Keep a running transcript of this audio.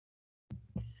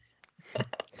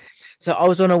So I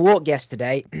was on a walk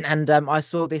yesterday and I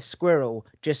saw this squirrel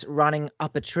just running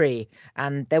up a tree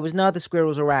and there was no other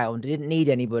squirrels around. It didn't need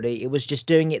anybody. It was just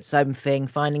doing its own thing,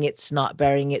 finding its nut,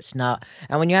 burying its nut.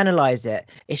 And when you analyze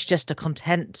it, it's just a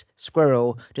content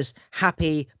squirrel, just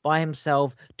happy by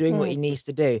himself, doing what Mm. he needs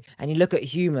to do. And you look at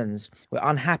humans, we're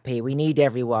unhappy, we need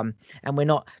everyone, and we're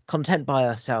not content by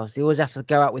ourselves. We always have to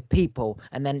go out with people,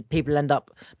 and then people end up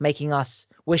making us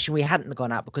wishing we hadn't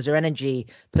gone out because their energy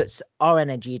puts our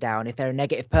energy down if they're a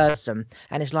negative person.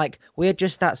 And it's like we're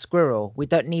just that squirrel. We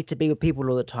don't need to be with people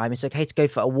all the time. It's okay to go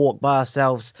for a walk by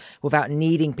ourselves without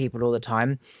needing people all the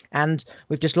time. And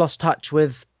we've just lost touch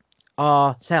with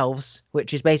ourselves,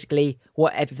 which is basically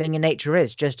what everything in nature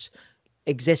is, just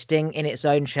existing in its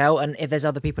own shell. And if there's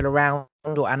other people around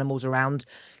or animals around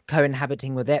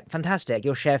co-inhabiting with it, fantastic.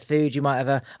 You'll share food, you might have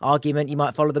an argument, you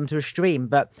might follow them to a stream,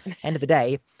 but end of the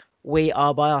day, we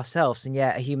are by ourselves, and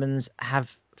yet humans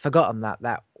have forgotten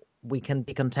that we can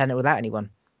be contented without anyone.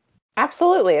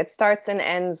 Absolutely. It starts and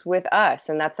ends with us.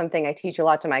 And that's something I teach a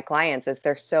lot to my clients is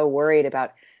they're so worried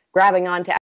about grabbing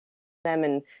onto them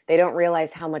and they don't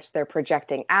realize how much they're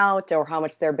projecting out or how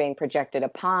much they're being projected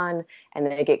upon. And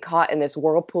they get caught in this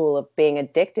whirlpool of being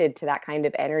addicted to that kind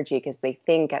of energy because they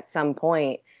think at some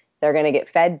point they're going to get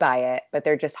fed by it, but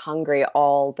they're just hungry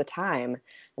all the time.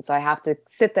 And so I have to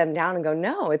sit them down and go,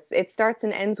 no, it starts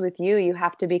and ends with you. You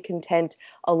have to be content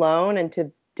alone and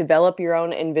to develop your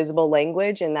own invisible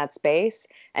language in that space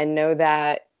and know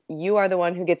that you are the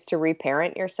one who gets to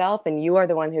reparent yourself and you are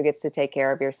the one who gets to take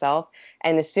care of yourself.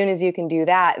 And as soon as you can do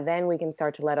that, then we can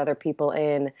start to let other people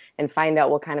in and find out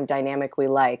what kind of dynamic we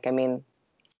like. I mean,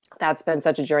 that's been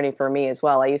such a journey for me as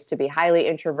well. I used to be highly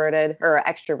introverted or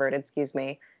extroverted, excuse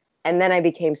me. And then I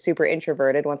became super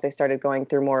introverted once I started going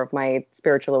through more of my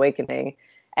spiritual awakening.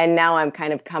 And now I'm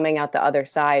kind of coming out the other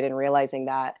side and realizing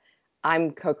that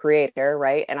I'm co-creator,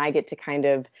 right? And I get to kind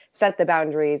of set the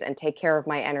boundaries and take care of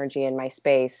my energy and my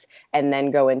space and then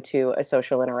go into a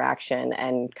social interaction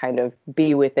and kind of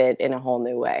be with it in a whole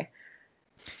new way.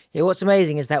 Yeah, what's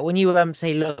amazing is that when you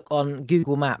say look on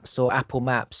Google Maps or Apple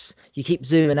Maps, you keep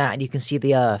zooming out and you can see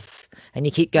the Earth, and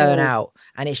you keep going Mm. out,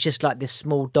 and it's just like this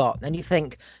small dot. And you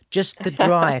think just the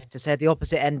drive to say the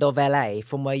opposite end of LA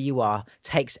from where you are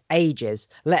takes ages,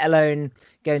 let alone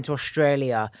going to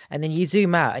Australia. And then you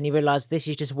zoom out and you realize this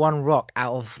is just one rock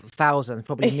out of thousands,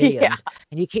 probably Yeah. millions.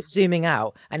 And you keep zooming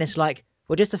out, and it's like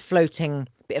we're just a floating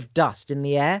bit of dust in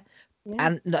the air, Yeah.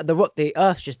 and the rock, the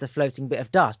Earth's just a floating bit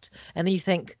of dust. And then you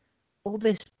think all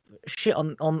this shit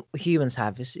on humans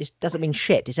have is it doesn't mean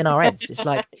shit. It's in our heads. It's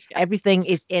like Yeah. everything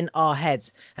is in our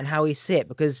heads and how we see it.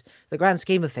 Because the grand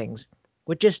scheme of things,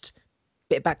 we're just a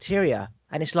bit of bacteria,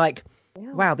 and it's like,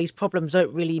 Yeah. wow, these problems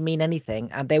don't really mean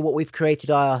anything, and they're what we've created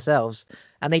by ourselves.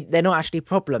 And they're not actually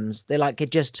problems. They're like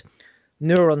it just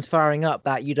neurons firing up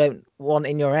that you don't want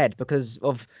in your head because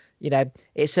of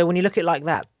it's so when you look at it like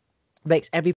that, it makes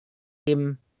every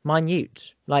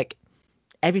minute, like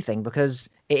everything, because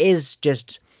it is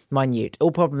just minute.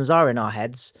 All problems are in our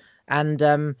heads, and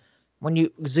when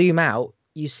you zoom out,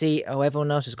 you see, oh,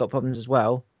 everyone else has got problems as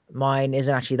well. Mine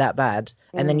isn't actually that bad,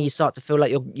 and then Mm. you start to feel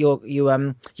like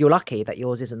you're lucky that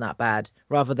yours isn't that bad,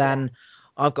 rather Yeah. than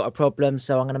I've got a problem,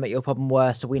 so I'm going to make your problem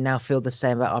worse. So we now feel the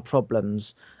same about our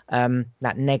problems.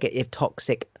 That negative,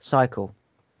 toxic cycle.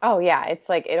 Oh yeah, it's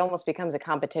like it almost becomes a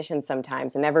competition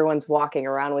sometimes and everyone's walking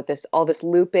around with this all this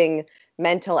looping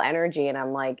mental energy and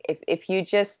I'm like if you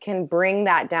just can bring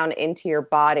that down into your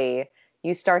body,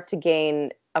 you start to gain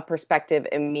a perspective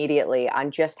immediately on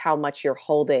just how much you're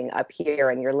holding up here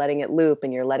and you're letting it loop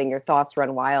and you're letting your thoughts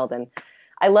run wild and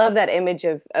I love that image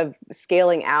of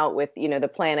scaling out with, you know, the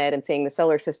planet and seeing the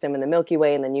solar system and the Milky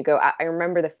Way and then you go I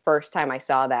remember the first time I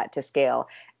saw that to scale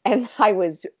and I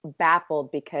was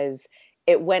baffled because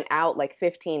it went out like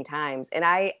 15 times and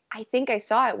I think I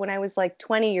saw it when I was like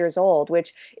 20 years old,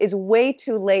 which is way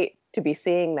too late to be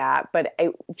seeing that, but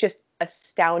it just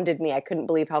astounded me. I couldn't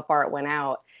believe how far it went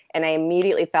out and I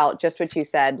immediately felt just what you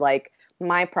said, like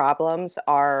my problems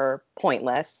are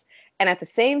pointless, and at the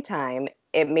same time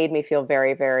it made me feel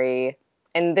very very,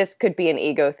 and this could be an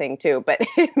ego thing too, but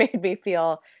it made me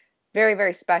feel very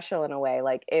very special in a way,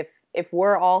 like if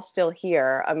we're all still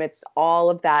here amidst all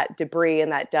of that debris and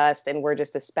that dust and we're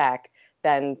just a speck,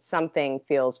 then something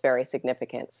feels very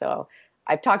significant. So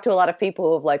I've talked to a lot of people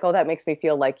who have like, oh, that makes me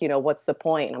feel like, you know, what's the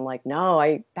point? And I'm like, no,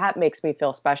 I that makes me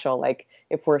feel special, like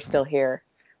if we're still here.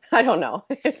 I don't know.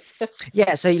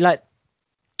 Yeah, so you like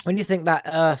when you think that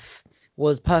Earth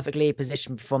was perfectly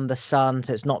positioned from the sun,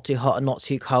 so it's not too hot and not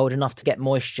too cold, enough to get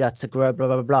moisture to grow, blah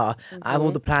blah blah. I have all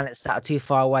Hmm. the planets that are too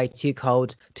far away, too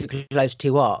cold, too close,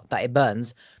 too hot that it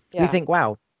burns. We Yeah. think,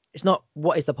 wow, it's not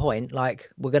what is the point? Like,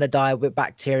 we're gonna die with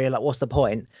bacteria. Like, what's the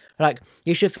point? Like,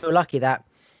 you should feel lucky that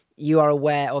you are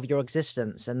aware of your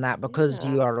existence, and that because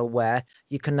Yeah. you are aware,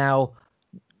 you can now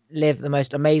live the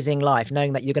most amazing life,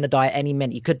 knowing that you're going to die at any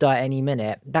minute. You could die at any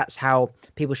minute. That's how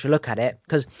people should look at it.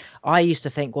 Because I used to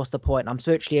think, what's the point? I'm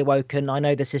spiritually awoken. I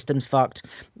know the system's fucked.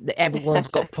 Everyone's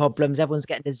got problems. Everyone's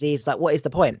getting disease. Like, what is the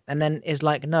point? And then it's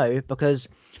like, no, because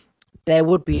there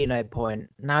would be no point.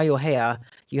 Now you're here.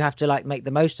 You have to like make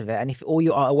the most of it. And if all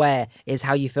you are aware is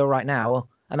how you feel right now,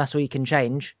 and that's all you can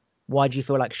change, why do you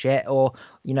feel like shit? Or,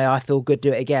 I feel good,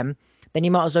 do it again. Then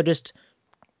you might as well just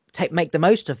make the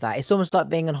most of that. It's almost like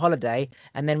being on holiday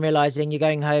and then realizing you're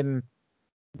going home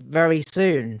very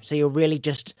soon. So you're really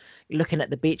just looking at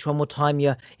the beach one more time.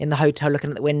 You're in the hotel looking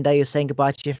at the window. You're saying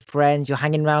goodbye to your friends. You're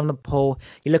hanging around the pool.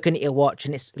 You're looking at your watch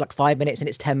and it's like 5 minutes and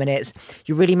it's 10 minutes.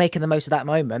 You're really making the most of that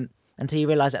moment until you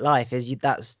realize that life is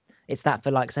it's that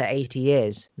for like say 80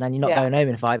 years. And then you're not Yeah. going home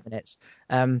in 5 minutes.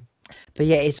 But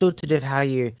yeah, it's all to do with how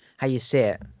you see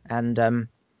it. And it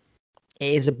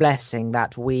is a blessing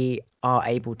that we are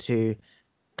able to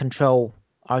control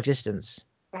our existence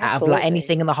out of like Absolutely.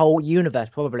 anything in the whole universe.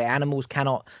 Probably animals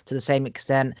cannot to the same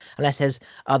extent, unless there's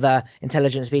other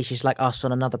intelligent species like us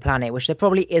on another planet, which there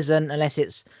probably isn't, unless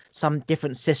it's some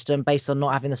different system based on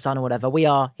not having the sun or whatever. We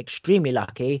are extremely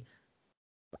lucky.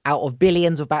 Out of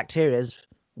billions of bacteria,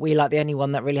 we like the only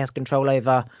one that really has control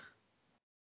over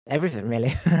everything,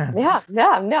 really. Yeah,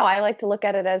 yeah, no, I like to look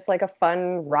at it as like a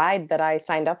fun ride that I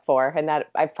signed up for and that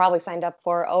I've probably signed up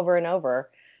for over and over.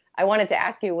 I wanted to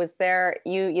ask you, was there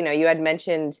you had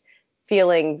mentioned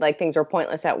feeling like things were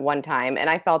pointless at one time, and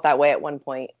I felt that way at one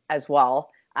point as well.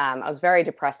 I was very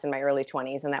depressed in my early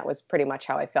 20s, and that was pretty much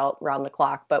how I felt round the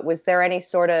clock. But was there any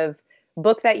sort of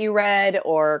book that you read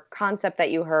or concept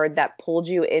that you heard that pulled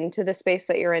you into the space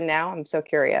that you're in now? I'm so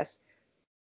curious.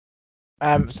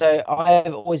 So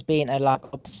I've always been a like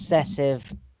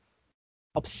obsessive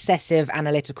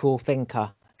analytical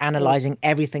thinker, Mm, analyzing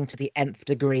everything to the nth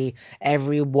degree,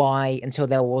 every why until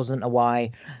there wasn't a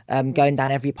why, mm, going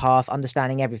down every path,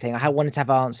 understanding everything. I wanted to have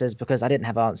answers because I didn't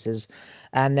have answers.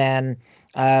 And then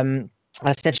um, I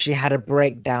essentially had a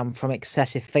breakdown from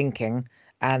excessive thinking.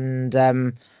 And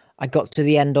I got to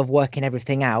the end of working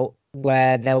everything out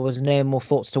where there was no more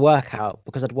thoughts to work out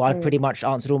because I'd mm. pretty much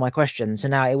answered all my questions. So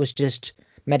now it was just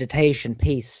meditation,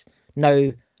 peace,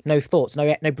 no thoughts,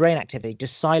 no brain activity,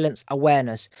 just silence,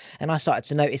 awareness. And I started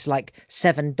to notice like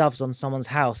seven doves on someone's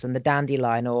house and the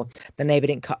dandelion, or the neighbor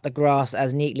didn't cut the grass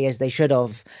as neatly as they should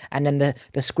have, and then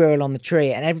the squirrel on the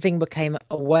tree, and everything became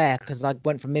aware because I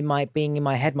went from being in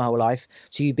my head my whole life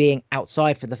to you being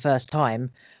outside for the first time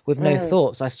with no Mm,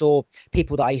 thoughts. I saw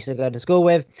people that I used to go to school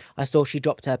with. I saw she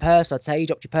dropped her purse. I'd say, you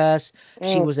dropped your purse.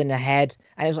 She mm. was in her head,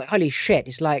 and it was like, holy shit!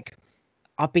 It's like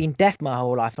I've been deaf my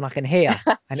whole life and I can hear,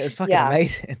 and it was fucking Yeah.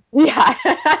 amazing. Yeah.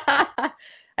 I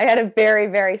had a very,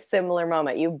 very similar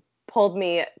moment. You pulled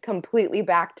me completely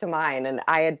back to mine. And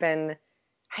I had been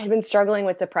struggling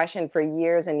with depression for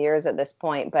years and years at this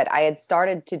point, but I had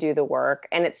started to do the work.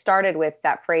 And it started with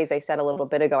that phrase I said a little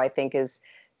bit ago, I think, is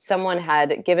someone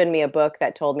had given me a book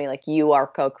that told me, like, you are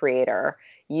co-creator.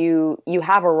 You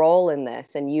have a role in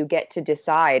this and you get to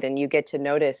decide and you get to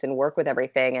notice and work with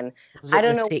everything. And Was I it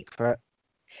don't The know. Secret?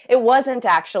 It wasn't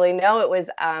actually. No, it was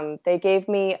they gave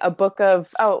me a book of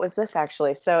it was this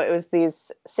actually. So it was these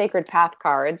sacred path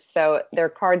cards. So they're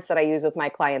cards that I use with my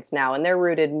clients now, and they're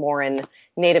rooted more in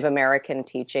Native American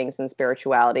teachings and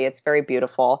spirituality. It's very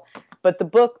beautiful. But the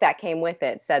book that came with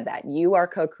it said that you are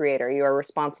co-creator. You are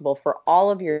responsible for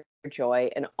all of your joy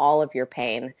and all of your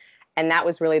pain. And that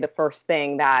was really the first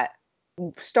thing that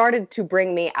started to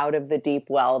bring me out of the deep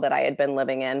well that I had been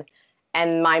living in.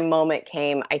 And my moment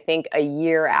came, I think, a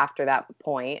year after that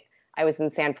point. I was in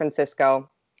San Francisco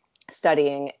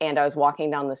studying and I was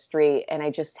walking down the street and I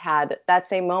just had that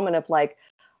same moment of like,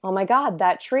 oh my God,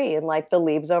 that tree and like the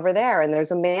leaves over there. And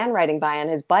there's a man riding by on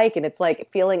his bike. And it's like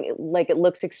feeling like it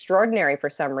looks extraordinary for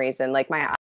some reason. Like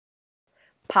my eyes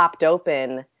popped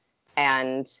open.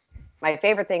 And my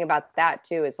favorite thing about that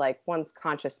too is like once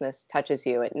consciousness touches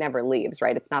you, it never leaves,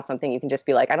 right? It's not something you can just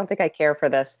be like, I don't think I care for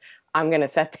this. I'm going to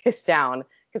set this down.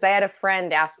 Because I had a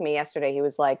friend ask me yesterday, he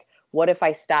was like, what if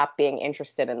I stop being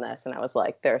interested in this? And I was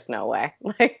like, there's no way.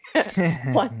 Like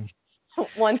once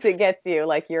once it gets you,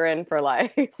 like you're in for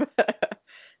life.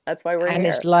 That's why we're And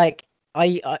here. it's like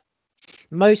I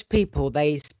most people,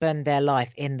 they spend their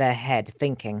life in their head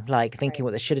thinking, like thinking Right.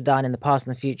 what they should have done in the past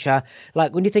and the future.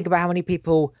 Like when you think about how many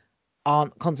people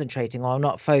aren't concentrating or are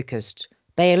not focused,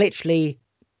 they are literally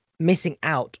missing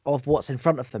out of what's in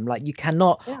front of them. Like you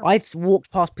cannot. Yeah. I've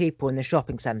walked past people in the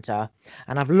shopping center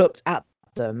and I've looked at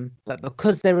them, but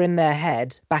because they're in their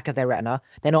head, back of their retina,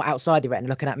 they're not outside the retina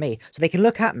looking at me. So they can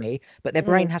look at me, but their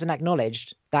brain hasn't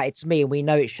acknowledged that it's me and we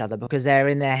know each other because they're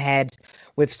in their head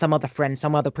with some other friend,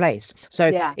 some other place. So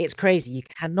Yeah. it's crazy. You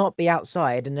cannot be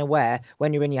outside and aware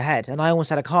when you're in your head. And I almost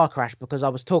had a car crash because I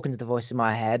was talking to the voice in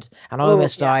my head and I Oh,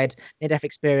 almost yeah. died, near-death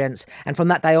experience. And from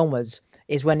that day onwards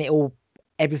is when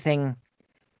everything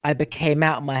I became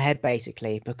out of my head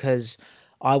basically because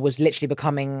I was literally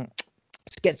becoming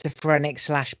schizophrenic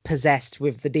slash possessed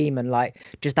with the demon. Like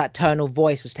just that tonal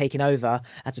voice was taking over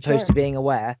as opposed Sure. to being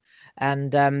aware.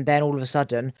 And then all of a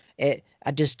sudden I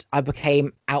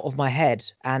became out of my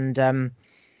head and out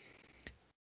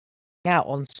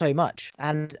on so much.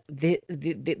 And the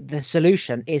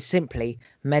solution is simply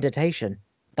meditation.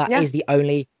 That Yeah, is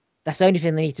that's the only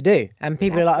thing they need to do. And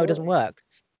people are like, oh, it doesn't absolutely. work.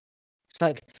 It's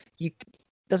like you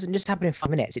doesn't just happen in 5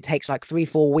 minutes. It takes like 3,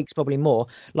 4 weeks, probably more,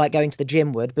 like going to the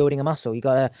gym would, building a muscle. You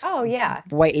gotta Oh, yeah.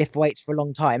 lift weights for a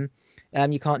long time.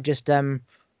 You can't just you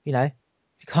know,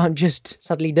 you can't just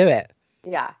suddenly do it.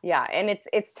 Yeah, yeah. And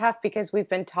it's tough because we've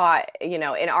been taught, you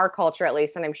know, in our culture at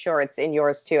least, and I'm sure it's in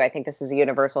yours too. I think this is a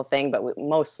universal thing, but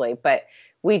mostly, but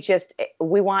we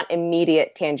want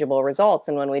immediate tangible results,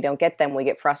 and when we don't get them, we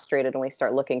get frustrated and we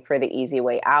start looking for the easy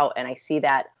way out. And I see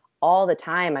that all the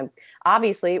time. I'm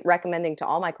obviously recommending to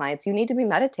all my clients, you need to be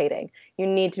meditating. You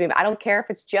need to be, I don't care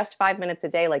if it's just 5 minutes a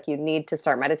day, like you need to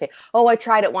start meditating. Oh, I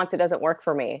tried it once, it doesn't work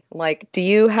for me. I'm like, do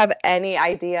you have any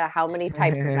idea how many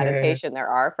types of meditation there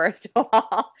are, first of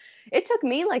all? It took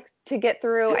me like to get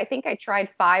through, I think I tried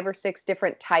 5 or 6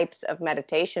 different types of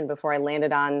meditation before I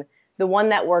landed on the one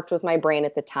that worked with my brain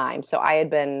at the time. So I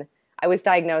was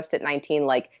diagnosed at 19,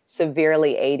 like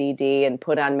severely ADD and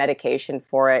put on medication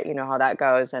for it. You know how that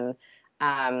goes. Um,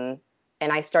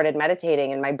 and I started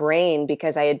meditating, and my brain,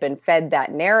 because I had been fed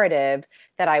that narrative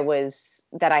that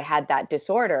I had that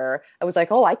disorder, I was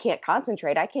like, oh, I can't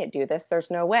concentrate. I can't do this.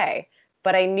 There's no way.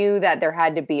 But I knew that there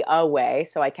had to be a way.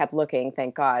 So I kept looking,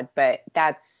 thank God. But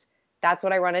that's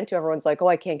what I run into. Everyone's like, oh,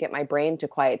 I can't get my brain to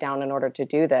quiet down in order to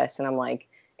do this. And I'm like,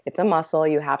 it's a muscle,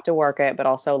 you have to work it, but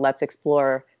also let's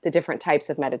explore the different types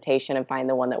of meditation and find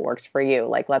the one that works for you.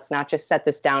 Like, let's not just set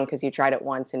this down because you tried it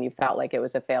once and you felt like it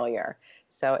was a failure.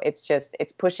 So it's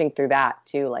pushing through that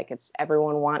too. Like, it's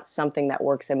everyone wants something that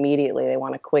works immediately. They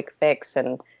want a quick fix.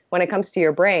 And when it comes to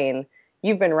your brain,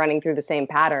 you've been running through the same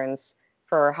patterns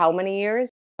for how many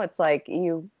years? It's like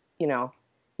you know,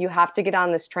 you have to get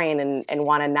on this train and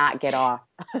want to not get off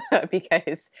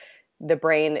because the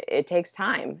brain, it takes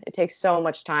time. It takes so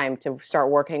much time to start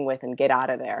working with and get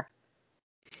out of there.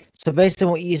 So based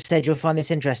on what you said, you'll find this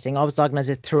interesting. I was diagnosed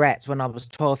with Tourette's when I was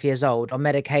 12 years old on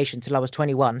medication till I was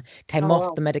 21, came Oh, off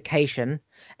well. the medication,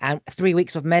 and 3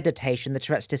 weeks of meditation, the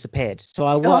Tourette's disappeared. So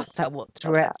I Oh, worked out what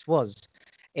love that. Tourette's was.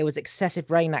 It was excessive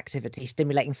brain activity,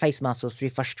 stimulating face muscles through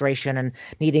frustration and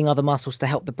needing other muscles to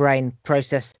help the brain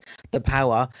process the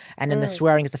power. And then the Mm,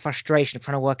 swearing is the frustration of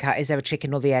trying to work out, is there a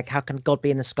chicken or the egg? How can God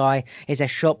be in the sky? Is there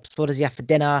shops? What does he have for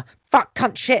dinner? Fuck,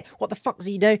 cunt, shit. What the fuck does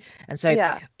he do? And so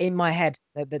yeah. in my head,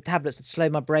 the tablets would slow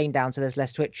my brain down so there's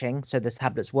less twitching, so the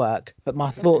tablets work, but my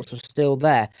Okay. thoughts were still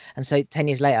there. And so 10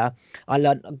 years later, I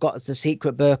learned, got the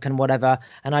secret book and whatever,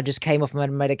 and I just came off my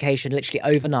medication literally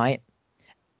overnight.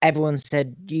 Everyone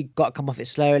said you got to come off it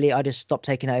slowly. I just stopped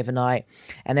taking it overnight,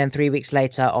 and then 3 weeks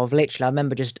later, of literally, I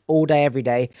remember just all day, every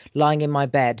day, lying in my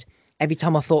bed. Every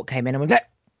time a thought came in, I went, bleh!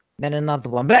 Then another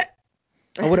one, bleh!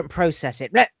 I wouldn't process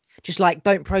it, bleh! Just like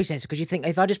don't process it because you think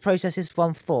if I just process this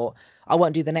one thought, I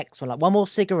won't do the next one. Like one more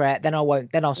cigarette, then I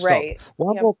won't, then I'll stop. Right.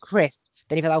 One Yep. more crisp,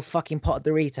 then you've had a fucking pot of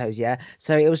Doritos, yeah.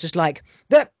 So it was just like,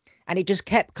 bleh! And it just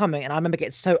kept coming, and I remember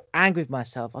getting so angry with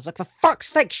myself. I was like, for fuck's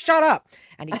sake, shut up!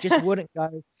 And it just wouldn't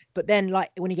go. But then, like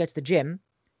when you go to the gym,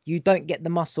 you don't get the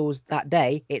muscles that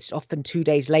day. It's often 2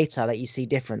 days later that you see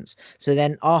difference. So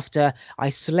then after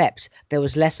I slept, there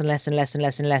was less and less and less and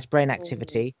less and less brain Mm,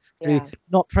 activity through yeah.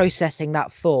 not processing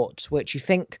that thought, which you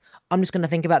think, I'm just going to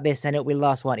think about this and it'll be the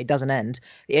last one. It doesn't end.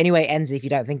 The only way it ends is if you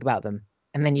don't think about them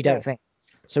and then you don't Right. think.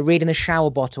 So reading the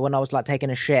shower bottle when I was like taking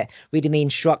a shit, reading the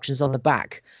instructions on the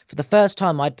back. For the first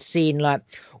time, I'd seen like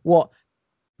what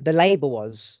the label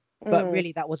was, but Mm,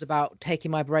 really that was about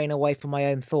taking my brain away from my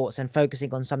own thoughts and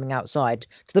focusing on something outside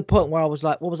to the point where I was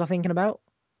like, what was I thinking about?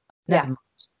 Never yeah. mind.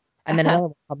 And then another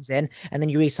one comes in, and then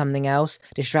you read something else,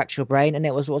 distracts your brain, and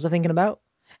it was, what was I thinking about?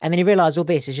 And then you realize all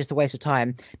this is just a waste of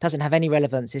time, doesn't have any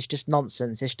relevance, it's just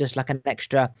nonsense, it's just like an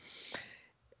extra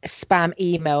spam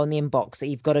email in the inbox that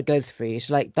you've got to go through.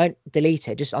 It's like, don't delete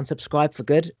it, just unsubscribe for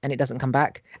good, and it doesn't come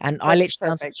back. And I That's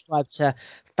literally perfect. unsubscribed to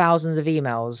thousands of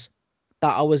emails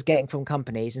that I was getting from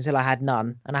companies until I had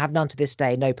none. And I have none to this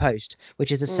day, no post,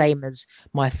 which is the Mm. same as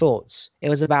my thoughts. It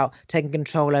was about taking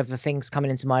control over things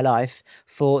coming into my life,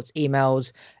 thoughts,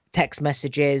 emails, text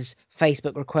messages,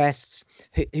 Facebook requests.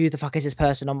 Who the fuck is this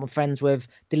person I'm friends with?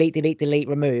 Delete, delete, delete,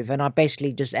 remove. And I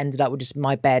basically just ended up with just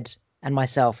my bed and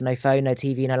myself. No phone, no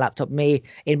TV, no laptop, me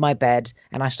in my bed.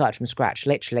 And I started from scratch.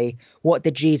 Literally, what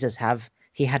did Jesus have?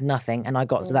 He had nothing. And I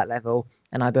got to Mm. that level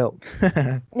and I built.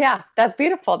 Yeah, that's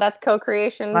beautiful. That's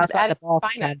co-creation That's like at the its bath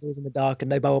finest. candles in the dark and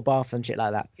no bubble bath and shit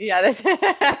like that. Yeah, that's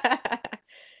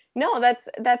no,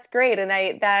 that's great. And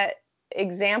I that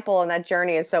example and that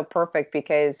journey is so perfect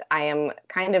because I am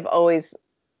kind of always,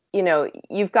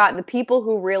 you've got the people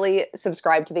who really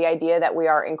subscribe to the idea that we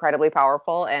are incredibly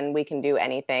powerful and we can do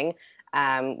anything,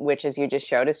 which, as you just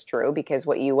showed, is true because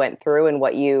what you went through and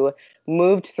what you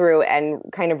moved through and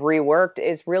kind of reworked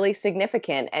is really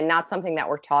significant and not something that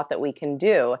we're taught that we can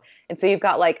do. And so you've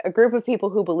got like a group of people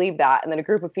who believe that, and then a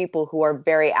group of people who are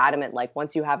very adamant, like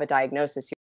once you have a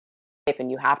diagnosis,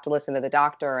 and you have to listen to the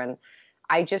doctor. And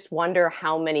I just wonder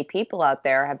how many people out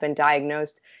there have been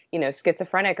diagnosed,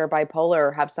 schizophrenic or bipolar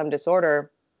or have some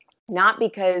disorder, not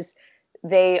because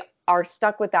they are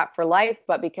stuck with that for life,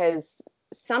 but because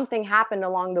something happened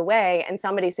along the way and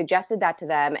somebody suggested that to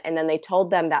them and then they told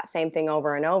them that same thing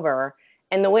over and over.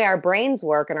 And the way our brains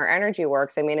work and our energy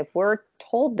works, I mean, if we're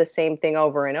told the same thing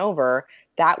over and over,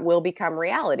 that will become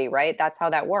reality, right? That's how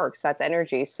that works. That's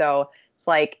energy. So it's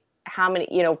like, how many,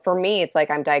 for me, it's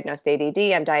like I'm diagnosed ADD,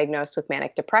 I'm diagnosed with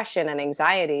manic depression and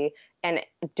anxiety. And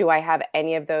do I have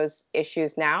any of those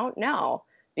issues now? No,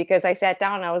 because I sat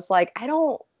down and I was like,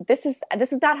 this is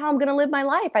not how I'm going to live my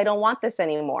life. I don't want this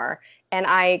anymore. And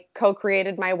I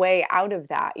co-created my way out of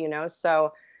that,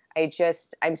 So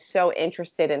I'm so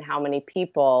interested in how many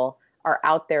people are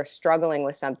out there struggling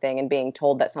with something and being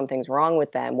told that something's wrong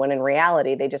with them, when in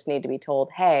reality, they just need to be told,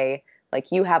 hey, like,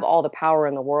 you have all the power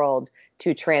in the world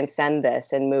to transcend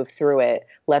this and move through it.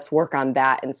 Let's work on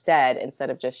that instead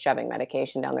of just shoving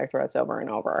medication down their throats over and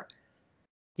over.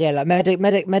 Yeah, like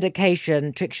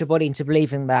medication tricks your body into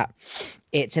believing that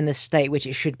it's in the state which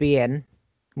it should be in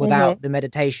Mm-hmm. without the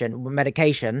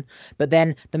medication. But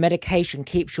then the medication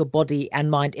keeps your body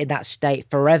and mind in that state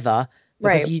forever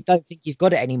because Right. you don't think you've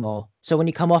got it anymore. So when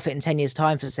you come off it in 10 years'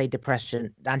 time for, say,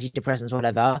 depression, antidepressants,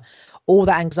 whatever, all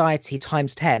that anxiety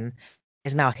times 10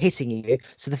 is now hitting you.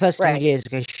 So the first thing Right. you do is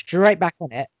go straight back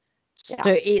on it. Yeah.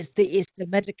 So it's the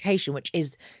medication which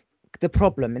is the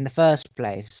problem in the first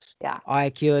place. Yeah. I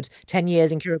cured 10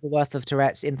 years incurable worth of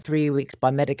Tourette's in 3 weeks by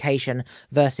medication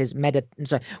versus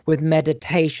with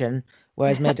meditation,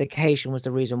 whereas medication was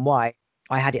the reason why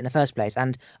I had it in the first place.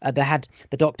 And they had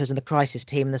the doctors and the crisis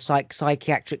team, the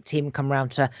psychiatric team come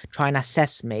around to try and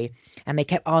assess me, and they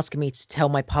kept asking me to tell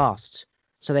my past.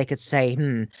 So they could say,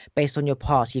 based on your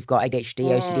past, you've got ADHD,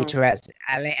 OCD, Mm, Tourette's,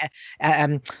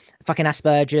 um, fucking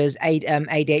Asperger's,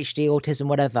 ADHD, autism,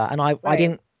 whatever. And I right.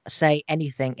 didn't say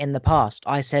anything in the past.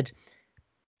 I said,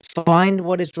 find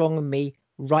what is wrong with me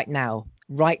right now,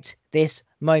 right this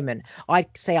moment. I'd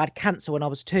say I had cancer when I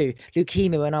was 2,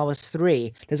 leukemia when I was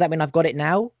 3. Does that mean I've got it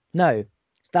now? No.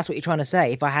 So that's what you're trying to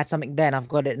say. If I had something then, I've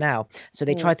got it now. So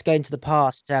they Mm, tried to go into the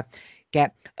past to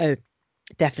get, oh,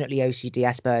 definitely OCD,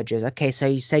 Asperger's. Okay, so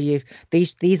you say you've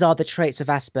these are the traits of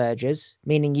Asperger's,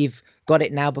 meaning you've got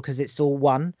it now because it's all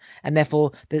one, and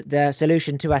therefore the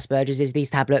solution to Asperger's is these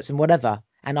tablets and whatever.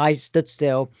 And I stood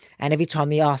still, and every time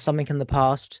they asked something in the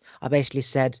past, I basically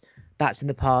said, "That's in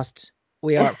the past.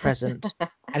 We are at present."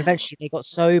 And eventually they got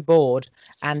so bored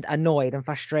and annoyed and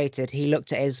frustrated, he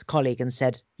looked at his colleague and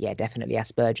said, "Yeah, definitely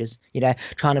Asperger's,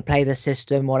 trying to play the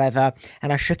system, whatever."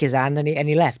 And I shook his hand and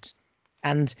he left.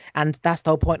 And that's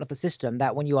the whole point of the system,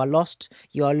 that when you are lost,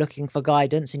 you are looking for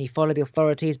guidance and you follow the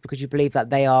authorities because you believe that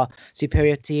they are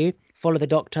superior to you. Follow the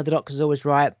doctor's always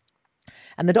right.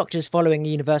 And the doctor's following a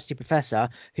university professor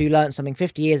who learned something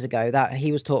 50 years ago that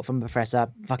he was taught from a professor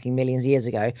fucking millions of years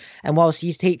ago. And whilst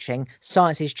he's teaching,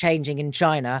 science is changing in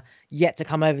China, yet to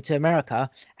come over to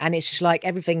America. And it's just like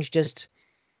everything's just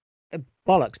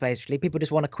bollocks, basically. People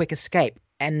just want a quick escape,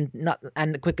 and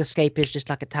the quick escape is just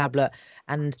like a tablet.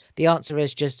 And the answer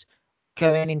is just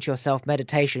going into yourself,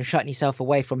 meditation, shutting yourself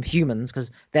away from humans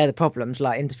because they're the problems,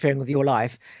 like interfering with your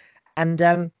life. And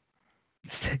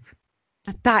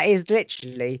that is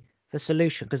literally the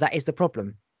solution, because that is the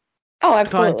problem. oh,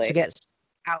 Trying to absolutely. get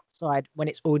outside when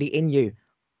it's already in you.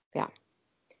 Yeah.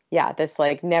 Yeah, this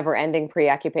like never ending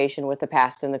preoccupation with the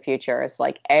past and the future. It's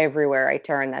like everywhere I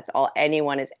turn, that's all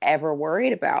anyone is ever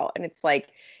worried about. And it's like,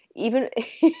 even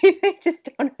they just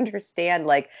don't understand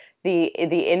like the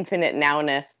infinite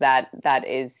nowness that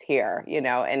is here, you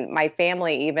know. And my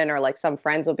family even, or like some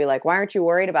friends will be like, why aren't you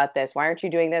worried about this, why aren't you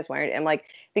doing this, why aren't... I'm like,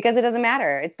 because it doesn't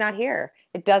matter, it's not here,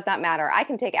 it does not matter. I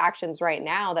can take actions right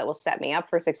now that will set me up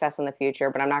for success in the future,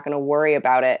 but I'm not going to worry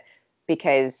about it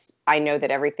because I know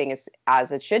that everything is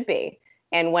as it should be.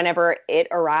 And whenever it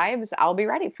arrives, I'll be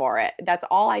ready for it. That's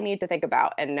all I need to think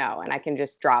about and know, and I can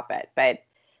just drop it. But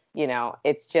you know,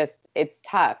 it's just, it's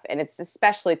tough. And it's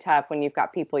especially tough when you've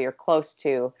got people you're close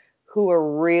to who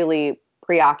are really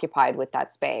preoccupied with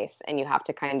that space, and you have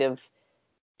to kind of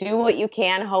do what you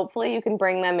can. Hopefully you can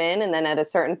bring them in, and then at a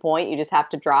certain point you just have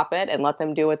to drop it and let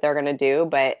them do what they're going to do.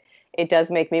 But it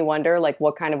does make me wonder like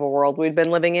what kind of a world we'd been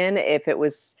living in if it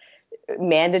was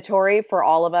mandatory for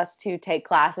all of us to take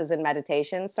classes in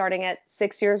meditation starting at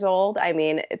 6 years old. I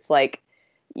mean, it's like,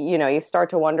 you know, you start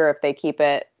to wonder if they keep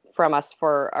it from us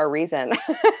for a reason.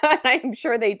 I'm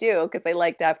sure they do, because they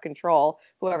like to have control,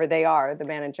 whoever they are, the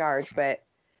man in charge. But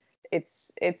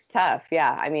it's tough.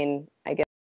 Yeah. I mean, I guess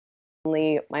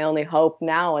my only hope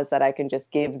now is that I can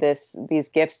just give these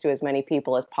gifts to as many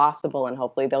people as possible, and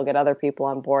hopefully they'll get other people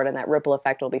on board, and that ripple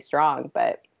effect will be strong.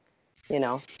 But you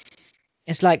know,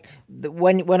 It's like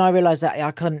when I realized that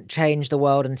I couldn't change the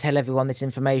world and tell everyone this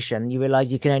information, you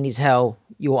realize you can only tell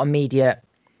your immediate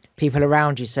people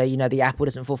around you. So, you know, the apple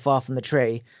doesn't fall far from the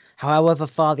tree. However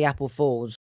far the apple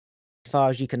falls, as far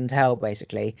as you can tell,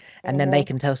 basically. And then they hmm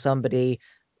can tell somebody,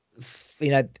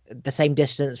 you know, the same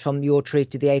distance from your tree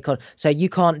to the acorn. So you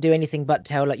can't do anything but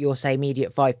tell like your say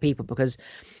immediate five people, because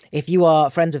if you are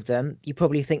friends with them, you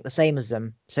probably think the same as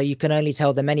them. So you can only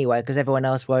tell them anyway, because everyone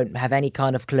else won't have any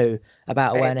kind of clue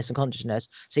about right. awareness and consciousness.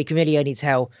 So you can really only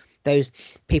tell those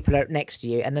people are next to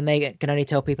you, and then they can only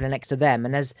tell people are next to them.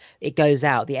 And as it goes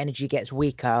out, the energy gets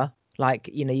weaker. Like,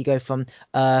 you know, you go from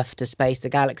Earth to space to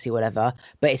galaxy, whatever,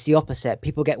 but it's the opposite.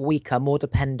 People get weaker, more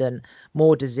dependent,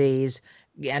 more disease.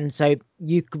 And so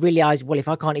you realize, well, if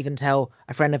I can't even tell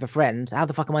a friend of a friend, how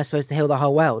the fuck am I supposed to heal the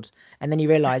whole world? And then you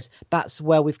realize that's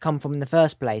where we've come from in the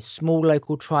first place. Small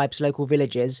local tribes, local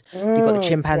villages. You've got the Yeah.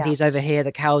 chimpanzees over here,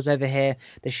 the cows over here,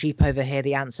 the sheep over here,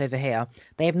 the ants over here.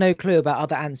 They have no clue about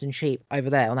other ants and sheep over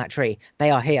there on that tree.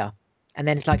 They are here. And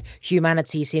then it's like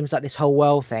humanity seems like this whole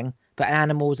world thing, but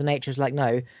animals and nature's like,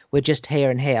 no, we're just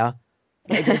here and here.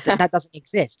 That doesn't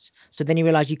exist. So then you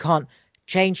realize you can't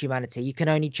change humanity. You can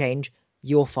only change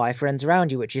your five friends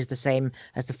around you, which is the same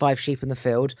as the five sheep in the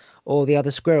field or the other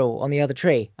squirrel on the other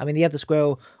tree. I mean, the other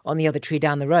squirrel on the other tree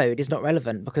down the road is not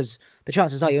relevant, because the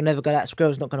chances are you'll never go, that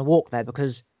squirrel's not going to walk there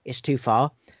because it's too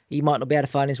far. He might not be able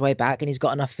to find his way back, and he's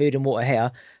got enough food and water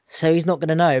here. So he's not going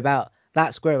to know about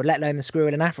that squirrel, let alone the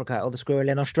squirrel in Africa or the squirrel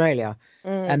in Australia.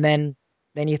 Mm. And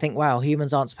then you think, wow,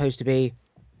 humans aren't supposed to be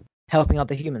helping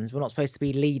other humans. We're not supposed to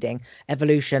be leading.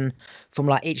 Evolution from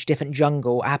like each different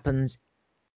jungle happens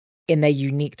in their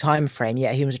unique time frame,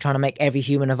 yet humans are trying to make every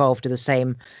human evolve to the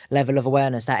same level of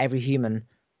awareness that every human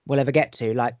will ever get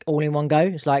to, like all in one go.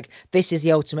 It's like this is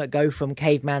the ultimate go from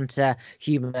caveman to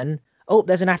human. Oh,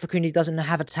 there's an African who doesn't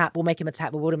have a tap. We'll make him a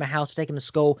tap. We'll build him a house. We'll take him to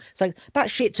school. It's like that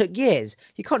shit took years.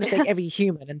 You can't just take every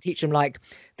human and teach them like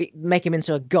make him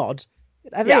into a god.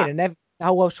 I mean, Yeah. and the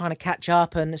whole world's trying to catch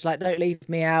up, and it's like don't leave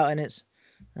me out, and it's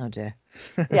oh dear.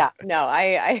 Yeah, no,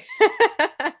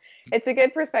 it's a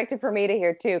good perspective for me to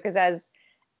hear too, because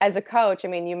as a coach, I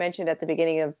mean, you mentioned at the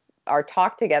beginning of our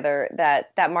talk together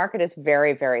that that market is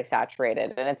very, very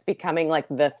saturated, and it's becoming like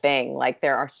the thing. Like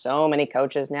there are so many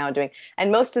coaches now doing,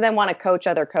 and most of them want to coach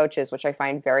other coaches, which I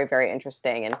find very, very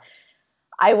interesting. And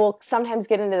I will sometimes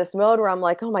get into this mode where I'm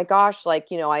like, oh my gosh, like,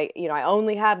 I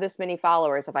only have this many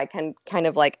followers. If I can kind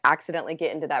of like accidentally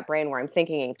get into that brain where I'm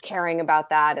thinking and caring about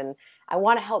that, and I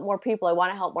want to help more people. I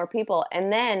want to help more people.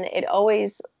 And then it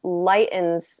always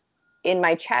lightens in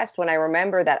my chest when I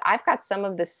remember that I've got some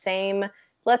of the same,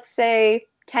 let's say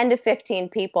 10 to 15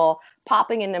 people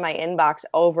popping into my inbox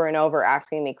over and over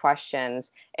asking me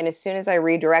questions. And as soon as I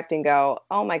redirect and go,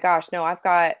 oh my gosh, no, I've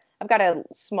got a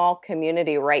small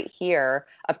community right here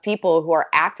of people who are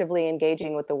actively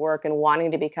engaging with the work and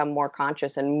wanting to become more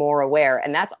conscious and more aware.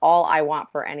 And that's all I want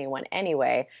for anyone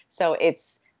anyway. So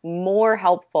it's more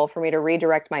helpful for me to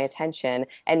redirect my attention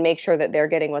and make sure that they're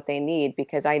getting what they need,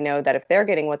 because I know that if they're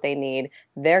getting what they need,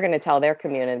 they're going to tell their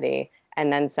community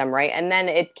and then some, right? And then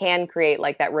it can create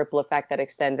like that ripple effect that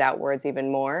extends outwards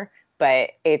even more.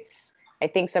 But I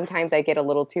think sometimes I get a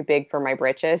little too big for my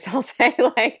britches. I'll say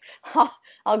like,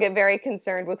 I'll get very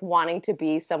concerned with wanting to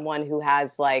be someone who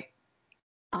has like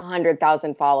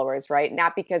 100,000 followers, right?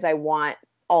 Not because I want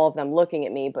all of them looking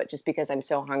at me, but just because I'm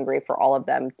so hungry for all of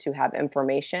them to have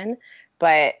information.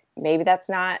 But maybe that's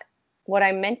not what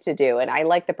I'm meant to do. And I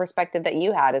like the perspective that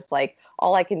you had. It's like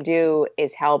all I can do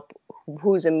is help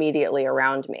who's immediately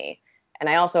around me. And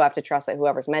I also have to trust that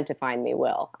whoever's meant to find me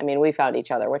will. I mean, we found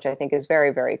each other, which I think is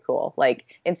very, very cool. Like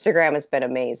Instagram has been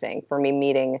amazing for me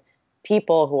meeting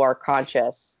people who are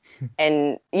conscious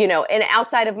and, you know, and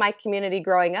outside of my community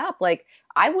growing up, like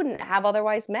I wouldn't have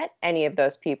otherwise met any of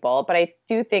those people, but I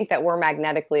do think that we're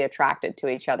magnetically attracted to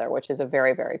each other, which is a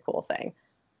very, very cool thing.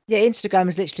 Yeah, Instagram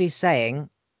is literally saying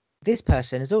this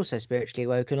person is also spiritually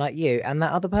woken like you and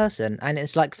that other person. And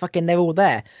it's like fucking they're all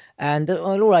there. And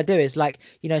all I do is like,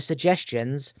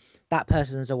 suggestions. That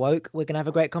person's awoke. We're gonna have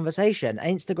a great conversation.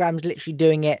 Instagram's literally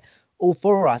doing it all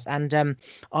for us. And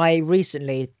I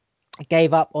recently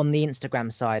gave up on the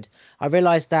Instagram side. I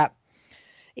realized that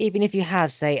even if you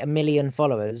have, say, 1 million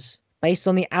followers, based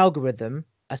on the algorithm,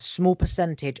 a small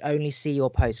percentage only see your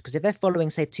post. Because if they're following,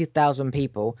 say, 2,000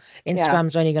 people, Yeah.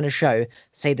 Instagram's only going to show,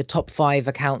 say, the top 5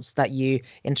 accounts that you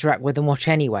interact with and watch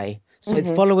anyway. So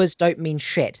Hmm. followers don't mean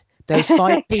shit. Those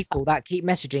 5 people that keep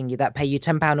messaging you, that pay you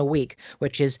 £10 a week,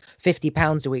 which is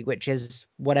 £50 a week, which is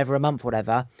whatever a month,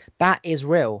 whatever, that is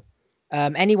real.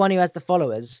 Anyone who has the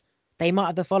followers, they might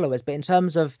have the followers, but in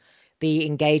terms of the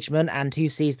engagement and who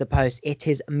sees the post, it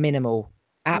is minimal,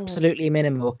 Mm. absolutely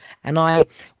minimal. And I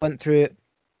went through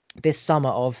this summer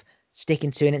of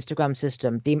sticking to an Instagram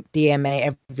system,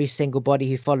 DMA every single body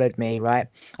who followed me, right?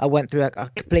 I went through a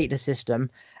complete the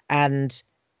system and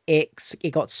it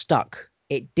got stuck.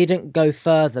 It didn't go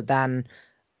further than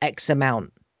X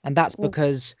amount. And that's Mm.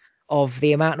 because of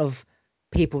the amount of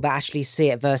people that actually see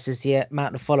it versus the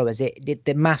amount of followers.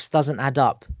 The maths doesn't add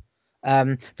up.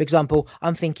 For example,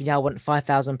 I'm thinking I want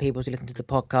 5,000 people to listen to the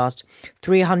podcast.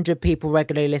 300 people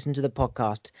regularly listen to the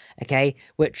podcast. Okay.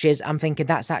 Which is, I'm thinking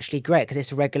that's actually great because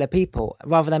it's regular people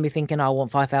rather than me thinking, I want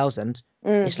 5,000.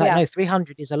 Mm, It's like, yeah. no,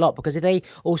 300 is a lot because if they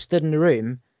all stood in the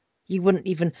room, you wouldn't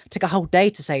even take a whole day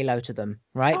to say hello to them,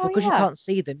 right? Oh, Because you yeah. can't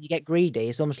see them, you get greedy.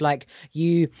 It's almost like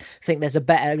you think there's a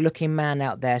better looking man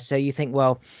out there. So you think,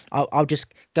 well, I'll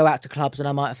just go out to clubs and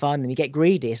I might find them. You get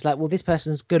greedy. It's like, well, this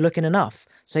person's good looking enough.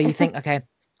 So you think, okay,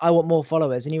 I want more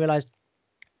followers. And you realize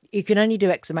you can only do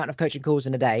X amount of coaching calls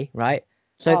in a day, right?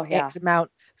 So Oh, yeah. X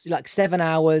amount, so like 7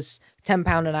 hours,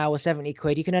 £10 an hour, 70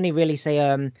 quid. You can only really say,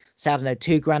 I don't know,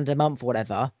 2 grand a month or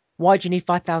whatever. Why do you need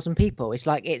 5,000 people? It's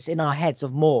like it's in our heads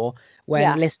of more when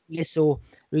Yeah. little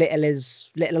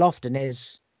often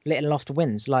is little and often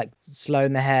wins. Like slow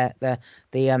in the hair, the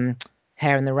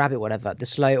hare and the rabbit, whatever. The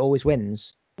slow always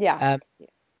wins. Yeah. Um,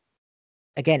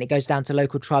 Again, it goes down to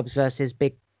local tribes versus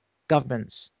big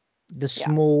governments. The Yeah.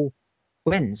 small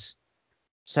wins.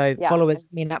 So Yeah. followers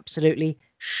mean absolutely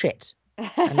shit.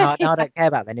 And now I Yeah. don't care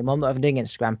about that anymore. I'm not even doing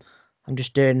Instagram. I'm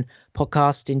just doing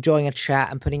podcasts, enjoying a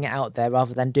chat and putting it out there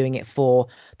rather than doing it for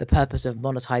the purpose of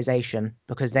monetization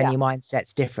because then Yeah. your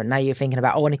mindset's different. Now you're thinking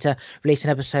about, oh, I need to release an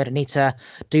episode. I need to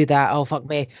do that. Oh, fuck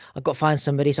me. I've got to find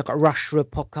somebody. So I've got to rush through a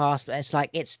podcast. But it's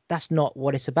like, that's not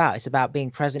what it's about. It's about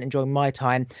being present, enjoying my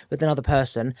time with another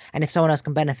person. And if someone else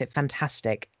can benefit,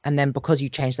 fantastic. And then because you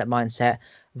change that mindset,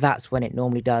 that's when it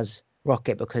normally does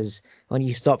rocket because when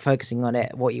you stop focusing on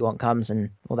it, what you want comes and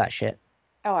all that shit.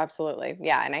 Oh, absolutely.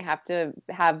 Yeah, and I have to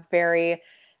have very,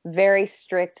 very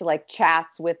strict like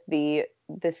chats with the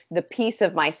piece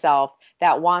of myself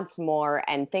that wants more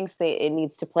and thinks that it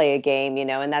needs to play a game, you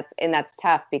know, and that's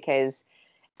tough because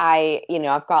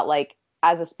I've got like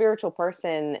as a spiritual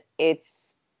person,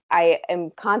 I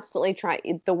am constantly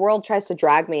trying the world tries to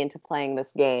drag me into playing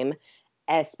this game,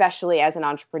 especially as an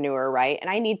entrepreneur, right? And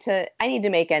I need to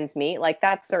make ends meet. Like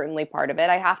that's certainly part of it.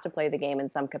 I have to play the game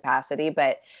in some capacity,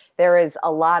 but there is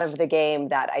a lot of the game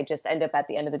that I just end up at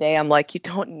the end of the day I'm like you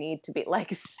don't need to be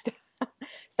like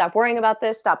stop worrying about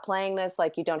this, stop playing this,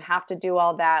 like you don't have to do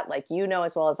all that, like you know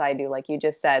as well as I do, like you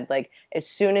just said, like as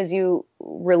soon as you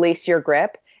release your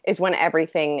grip is when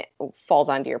everything falls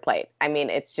onto your plate. I mean,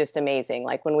 it's just amazing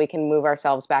like when we can move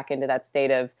ourselves back into that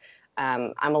state of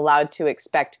I'm allowed to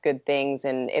expect good things.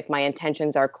 And if my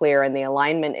intentions are clear and the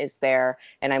alignment is there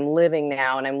and I'm living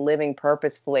now and I'm living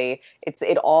purposefully,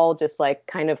 it all just like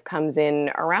kind of comes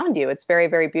in around you. It's very,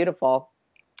 very beautiful.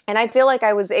 And I feel like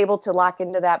I was able to lock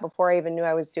into that before I even knew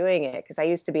I was doing it because I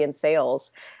used to be in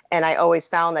sales. And I always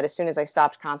found that as soon as I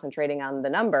stopped concentrating on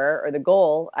the number or the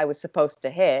goal I was supposed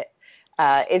to hit,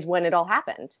 is when it all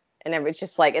happened. And it was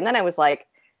just like, and then I was like,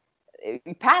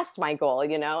 past my goal,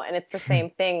 you know. And it's the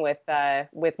same thing with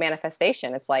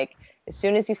manifestation. It's like as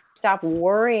soon as you stop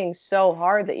worrying so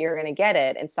hard that you're going to get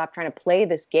it and stop trying to play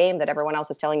this game that everyone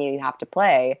else is telling you you have to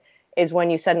play is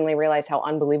when you suddenly realize how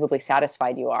unbelievably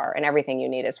satisfied you are and everything you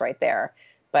need is right there.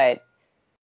 But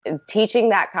teaching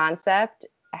that concept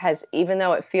has, even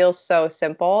though it feels so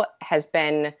simple, has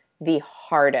been the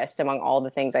hardest among all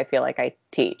the things I feel like I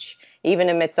teach. Even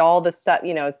amidst all the stuff,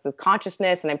 you know, it's the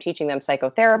consciousness, and I'm teaching them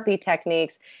psychotherapy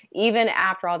techniques. Even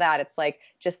after all that, it's like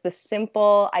just the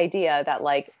simple idea that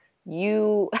like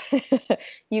you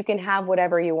you can have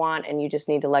whatever you want and you just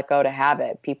need to let go to have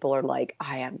it. People are like,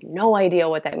 I have no idea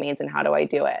what that means and how do I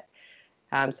do it?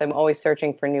 So I'm always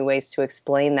searching for new ways to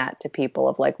explain that to people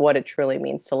of like what it truly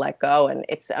means to let go. And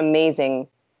it's amazing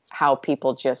how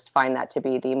people just find that to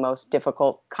be the most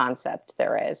difficult concept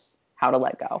there is, how to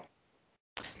let go.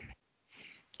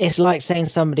 It's like saying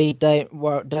somebody don't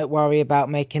worry about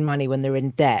making money when they're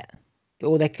in debt.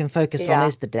 All they can focus on Yeah.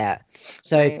 is the debt.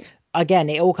 So Right. again,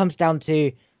 it all comes down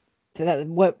to that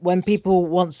when people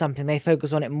want something, they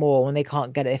focus on it more. When they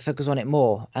can't get it, they focus on it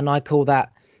more. And I call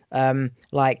that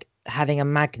like having a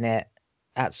magnet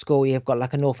at school. You've got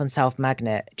like a north and south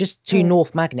magnet, just two Mm.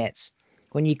 north magnets.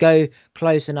 When you go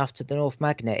close enough to the north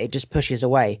magnet, it just pushes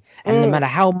away. And no matter Mm.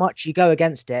 how much you go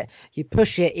against it, you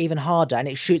push it even harder and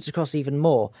it shoots across even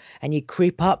more. And you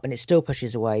creep up and it still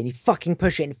pushes away. And you fucking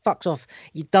push it and it fucks off.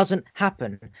 It doesn't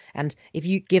happen. And if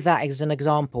you give that as an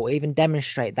example, even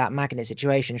demonstrate that magnet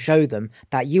situation, show them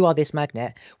that you are this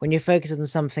magnet. When you're focused on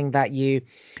something that you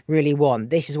really want,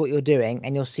 this is what you're doing.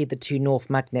 And you'll see the two north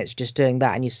magnets just doing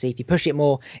that. And you see if you push it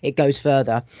more, it goes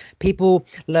further. People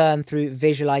learn through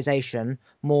visualization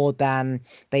more than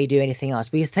they do anything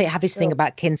else. We have this thing True.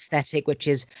 about kinesthetic, which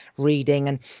is reading,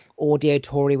 and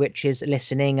auditory, which is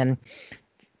listening, and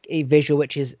visual,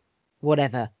 which is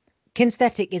whatever.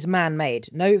 Kinesthetic is man-made.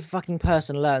 No fucking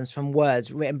person learns from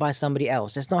words written by somebody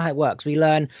else. That's not how it works. We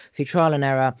learn through trial and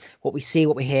error, what we see,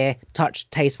 what we hear, touch,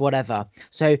 taste, whatever.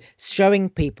 So showing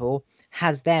people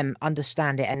has them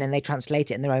understand it and then they translate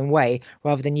it in their own way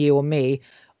rather than you or me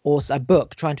or a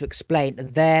book trying to explain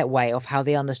their way of how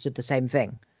they understood the same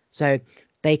thing. So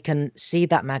they can see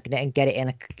that magnet and get it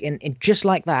in just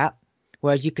like that.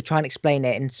 Whereas you could try and explain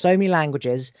it in so many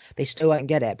languages, they still won't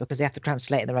get it because they have to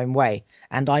translate it their own way.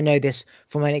 And I know this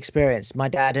from my experience. My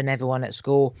dad and everyone at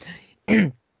school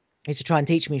used to try and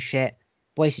teach me shit.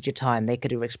 Wasted your time. They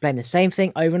could have explained the same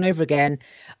thing over and over again.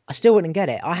 I still wouldn't get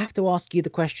it. I have to ask you the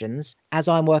questions as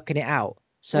I'm working it out.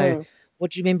 So, Mm.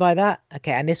 what do you mean by that?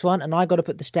 Okay, and this one, and I got to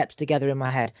put the steps together in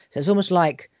my head. So it's almost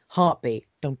like heartbeat.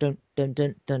 Dun dun dun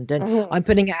dun dun dun. Mhm. I'm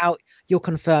putting it out. You're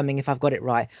confirming if I've got it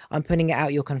right. I'm putting it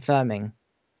out. You're confirming,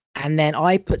 and then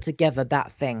I put together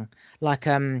that thing like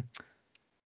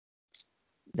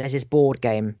there's this board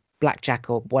game, blackjack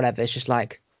or whatever. It's just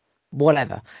like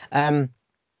whatever. Um,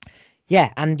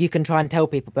 yeah, and you can try and tell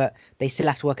people, but they still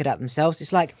have to work it out themselves.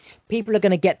 It's like people are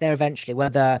going to get there eventually,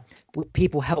 whether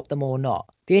people help them or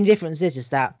not. The only difference is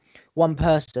that one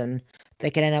person they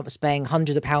can end up spending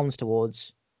hundreds of pounds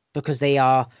towards because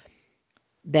they're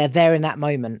there in that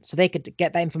moment. So they could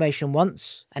get that information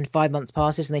once and 5 months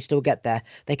passes and they still get there.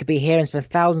 They could be here and spend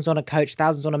thousands on a coach,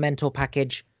 thousands on a mentor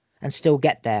package and still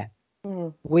get there.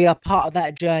 Mm. We are part of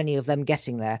that journey of them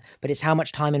getting there, but it's how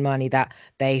much time and money that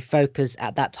they focus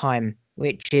at that time,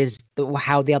 which is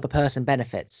how the other person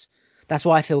benefits. That's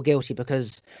why I feel guilty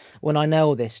because when I know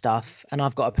all this stuff and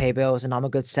I've got to pay bills and I'm a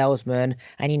good salesman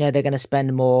and they're going to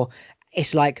spend more,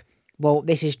 it's like, well,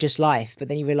 this is just life. But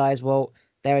then you realize, well,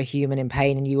 they're a human in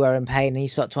pain and you are in pain and you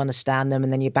start to understand them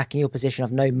and then you're back in your position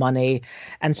of no money.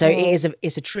 And so Mm.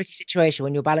 it's a tricky situation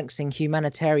when you're balancing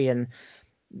humanitarian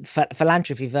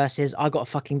philanthropy versus I got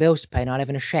fucking bills to pay and I live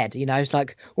in a shed. It's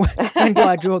like when do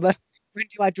I draw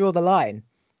the line?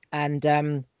 And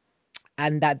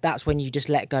that's when you just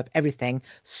let go of everything,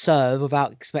 serve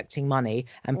without expecting money,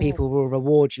 and Mm. people will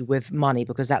reward you with money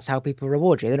because that's how people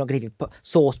reward you. They're not going to give you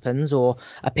saucepans or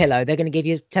a pillow. They're going to give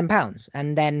you £10,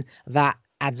 and then that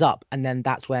adds up, and then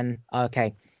that's when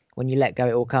okay, when you let go,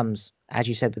 it all comes, as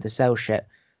you said with the sales shit,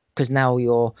 because now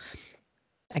you're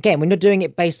again, when you're doing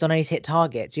it based on any hit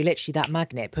targets, you're literally that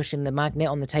magnet pushing the magnet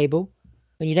on the table.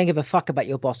 When you don't give a fuck about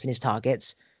your boss and his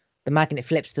targets, the magnet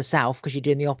flips to south because you're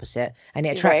doing the opposite and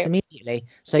it attracts Right. immediately.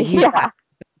 So use that. Yeah.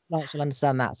 Clients will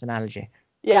understand that's an analogy.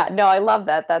 Yeah. No, I love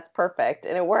that. That's perfect.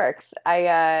 And it works.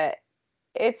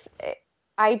 It's,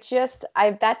 I just,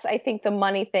 that's, I think the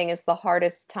money thing is the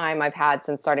hardest time I've had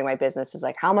since starting my business is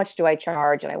like, how much do I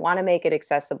charge? And I want to make it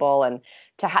accessible and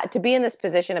to be in this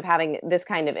position of having this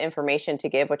kind of information to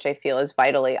give, which I feel is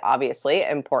vitally, obviously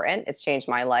important. It's changed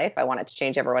my life. I want it to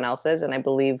change everyone else's. And I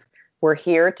believe we're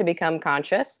here to become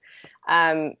conscious.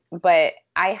 But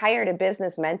I hired a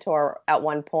business mentor at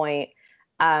one point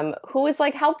who was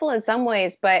like helpful in some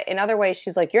ways, but in other ways,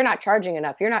 she's like, "You're not charging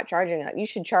enough. You're not charging enough. You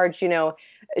should charge,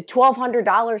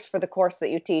 $1,200 for the course that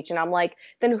you teach." And I'm like,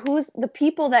 then who's the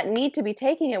people that need to be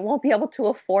taking it won't be able to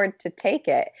afford to take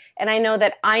it. And I know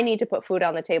that I need to put food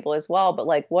on the table as well, but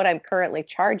like what I'm currently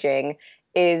charging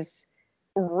is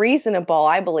reasonable,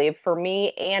 I believe, for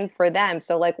me and for them.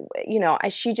 So like,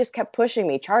 she just kept pushing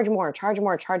me, charge more, charge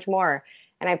more, charge more.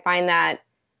 And I find that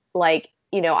like,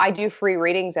 I do free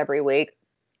readings every week.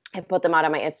 I put them out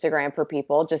on my Instagram for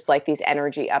people, just like these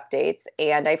energy updates.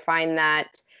 And I find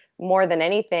that more than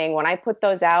anything, when I put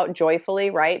those out joyfully,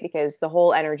 right? Because the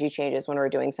whole energy changes when we're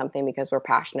doing something because we're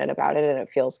passionate about it and it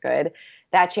feels good.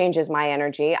 That changes my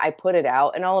energy. I put it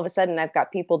out, and all of a sudden, I've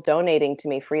got people donating to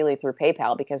me freely through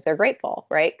PayPal because they're grateful,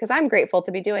 right? Because I'm grateful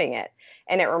to be doing it.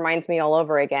 And it reminds me all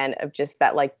over again of just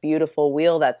that like beautiful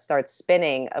wheel that starts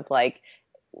spinning of like,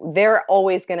 they're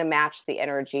always going to match the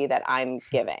energy that I'm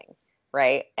giving.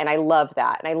 Right. And I love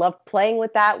that. And I love playing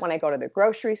with that when I go to the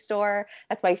grocery store.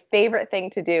 That's my favorite thing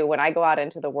to do when I go out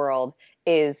into the world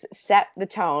is set the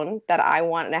tone that I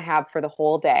want to have for the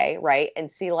whole day. Right.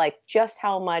 And see like just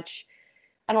how much,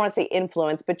 I don't want to say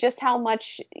influence, but just how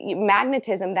much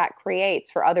magnetism that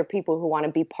creates for other people who want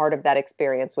to be part of that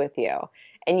experience with you.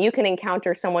 And you can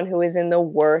encounter someone who is in the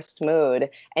worst mood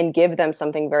and give them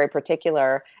something very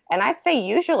particular. And I'd say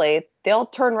usually they'll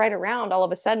turn right around. All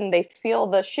of a sudden they feel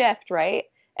the shift, right?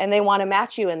 And they want to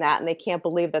match you in that. And they can't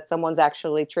believe that someone's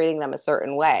actually treating them a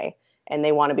certain way. And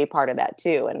they want to be part of that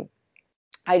too. And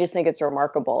I just think it's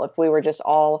remarkable if we were just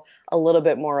all a little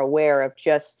bit more aware of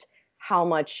just how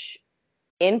much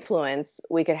influence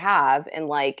we could have. And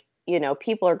like,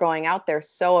 people are going out there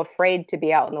so afraid to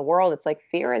be out in the world. It's like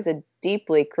fear is a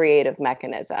deeply creative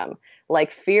mechanism.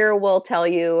 Like fear will tell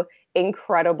you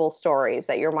incredible stories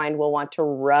that your mind will want to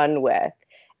run with.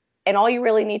 And all you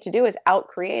really need to do is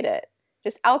outcreate it.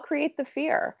 Just outcreate the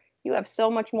fear. You have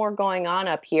so much more going on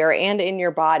up here and in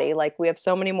your body. Like we have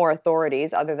so many more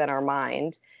authorities other than our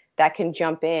mind that can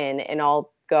jump in and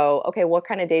all go, okay, what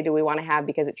kind of day do we want to have?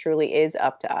 Because it truly is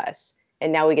up to us.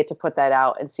 And now we get to put that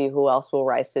out and see who else will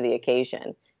rise to the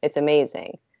occasion. It's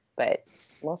amazing. But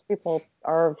most people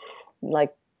are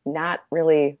like not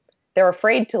really, they're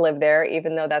afraid to live there,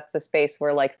 even though that's the space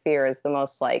where like fear is the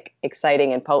most like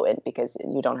exciting and potent because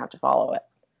you don't have to follow it.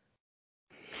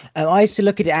 I used to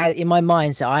look at it in my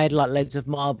mind. So I had like loads of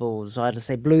marbles. I had to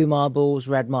say blue marbles,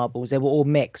 red marbles. They were all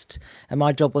mixed, and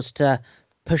my job was to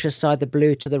push aside the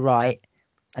blue to the right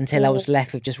until I Mhm. was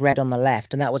left with just red on the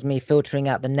left, and that was me filtering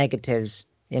out the negatives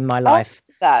in my Oh, life.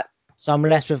 that. So I'm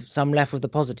left with the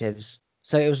positives.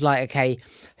 So it was like, okay,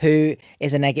 who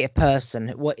is a negative person?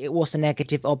 What's a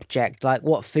negative object? Like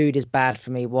what food is bad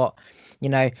for me? What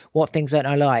things don't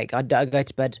I like? I go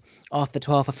to bed after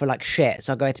 12. I feel like shit,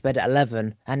 so I go to bed at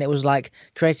 11, and it was like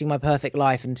creating my perfect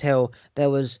life until there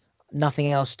was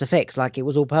nothing else to fix. Like it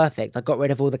was all perfect. I got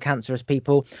rid of all the cancerous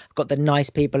people, got the nice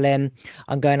people in.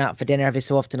 I'm going out for dinner every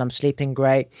so often. I'm sleeping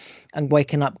great and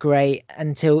waking up great.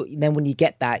 Until then, when you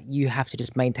get that, you have to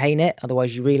just maintain it,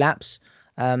 otherwise you relapse.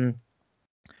 um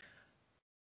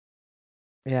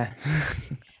yeah.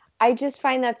 I just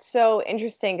find that so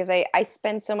interesting because I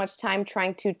spend so much time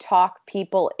trying to talk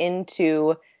people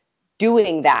into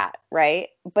doing that, right?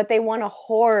 But they want to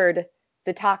hoard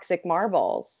the toxic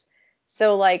marbles.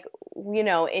 So, like,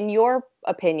 in your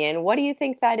opinion, what do you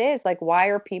think that is? Like, why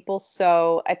are people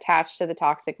so attached to the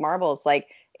toxic marbles? Like,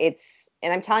 and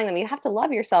I'm telling them, you have to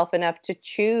love yourself enough to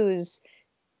choose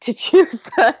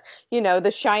the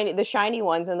shiny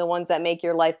ones and the ones that make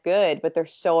your life good, but they're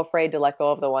so afraid to let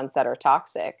go of the ones that are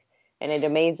toxic. And it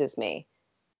amazes me.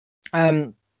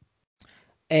 um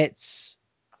it's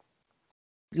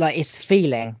like it's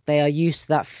feeling. They are used to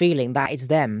that feeling. That is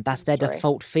them. That's their Sorry.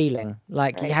 default feeling.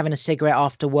 Like you're Right. having a cigarette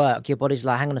after work, your body's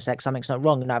like, hang on a sec, something's not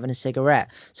wrong. You're not having a cigarette,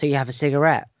 so you have a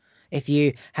cigarette. If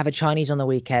you have a Chinese on the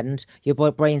weekend, your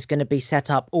brain's going to be set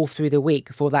up all through the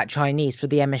week for that Chinese, for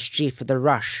the MSG, for the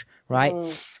rush, right?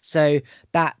 Mm, So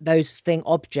that those thing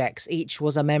objects, each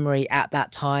was a memory at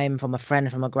that time from a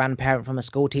friend, from a grandparent, from a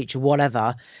school teacher,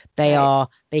 whatever. right.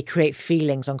 They create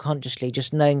feelings unconsciously,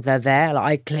 just knowing they're there. Like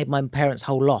I cleared my parents'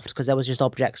 whole loft because there was just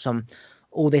objects from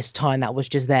all this time that was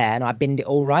just there, and I binned it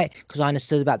all right because I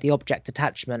understood about the object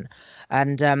attachment.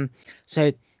 And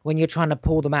so when you're trying to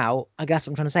pull them out, I guess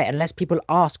what I'm trying to say, unless people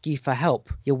ask you for help,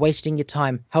 you're wasting your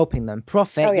time helping them. Oh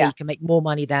Profit, yeah, yeah. you can make more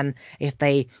money than if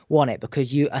they want it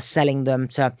because you are selling them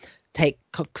to take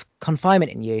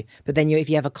confinement in you. But then if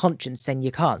you have a conscience, then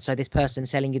you can't. So this person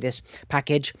selling you this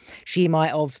package, she might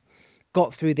have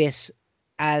got through this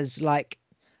as like,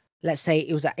 let's say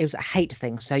it was a hate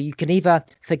thing. So you can either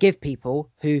forgive people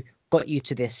who got you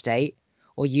to this state,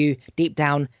 or you deep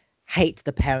down hate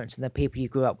the parents and the people you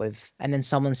grew up with, and then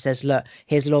someone says, look,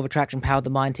 here's the law of attraction, power of the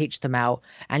mind, teach them out,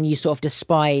 and you sort of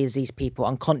despise these people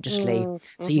unconsciously,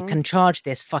 so you Mm-hmm. can charge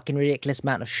this fucking ridiculous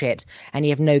amount of shit, and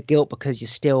you have no guilt because you're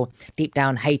still deep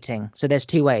down hating. So there's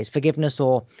two ways: forgiveness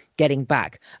or getting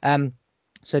back.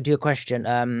 So to your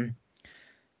question,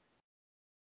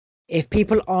 if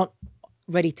people aren't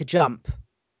ready to jump,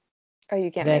 Oh,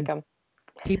 you can't make then them.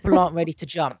 people aren't ready to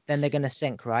jump, then they're going to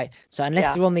sink, right? So unless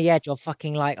Yeah. they're on the edge of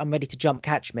fucking like, I'm ready to jump,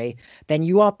 catch me, then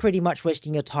you are pretty much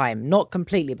wasting your time. Not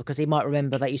completely, because they might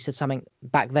remember that you said something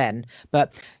back then,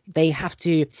 but they have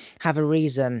to have a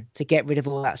reason to get rid of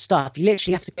all that stuff. You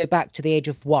literally have to go back to the age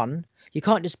of 1. You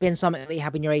can't just spin something that you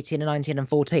have when you're 18 and 19 and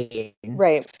 14.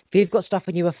 Right. If you've got stuff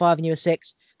when you were 5 and you were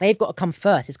 6, they've got to come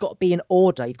first. It's got to be in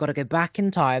order. You've got to go back in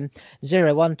time.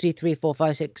 0, 1, 2, 3, 4,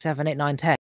 5, 6, 7, 8, 9,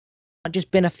 10. Not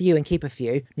just bin a few and keep a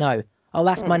few. No. Oh,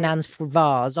 that's my Mm-mm. nan's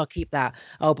vase. I'll keep that.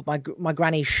 Oh, but my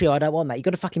granny's shoe. I don't want that. You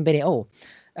got to fucking bin it all.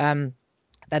 Um,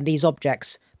 then these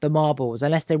objects, the marbles,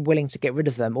 unless they're willing to get rid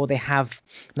of them or they have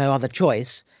no other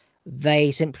choice, they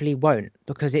simply won't,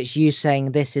 because it's you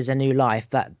saying this is a new life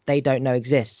that they don't know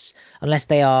exists. Unless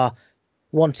they are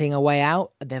wanting a way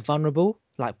out, they're vulnerable,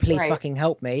 like please Right. fucking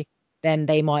help me, then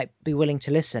they might be willing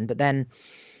to listen. But then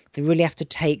they really have to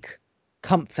take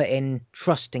comfort in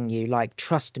trusting you, like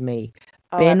trust me,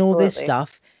 Oh, bin all this absolutely.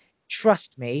 stuff,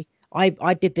 trust me.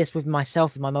 I did this with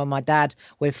myself, with my mum, my dad,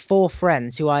 with 4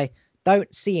 friends who I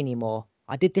don't see anymore.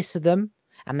 I did this to them,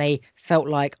 and they felt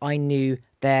like I knew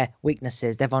their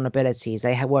weaknesses, their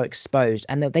vulnerabilities. Were exposed,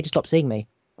 and they just stopped seeing me.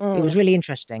 It was Mm. really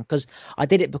interesting because I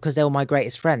did it because they were my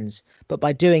greatest friends, but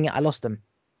by doing it, I lost them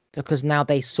because now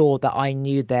they saw that I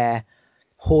knew their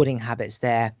hoarding habits,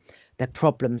 their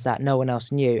problems that no one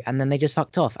else knew, and then they just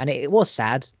fucked off. And it was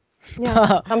sad, Yeah.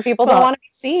 but Some people don't but want to be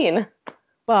seen.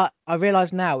 but I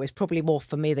realize now it's probably more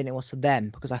for me than it was for them,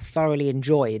 because I thoroughly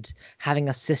enjoyed having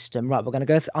a system. Right, we're going to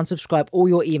go unsubscribe all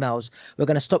your emails. We're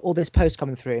going to stop all this post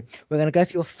coming through. We're going to go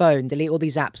through your phone, delete all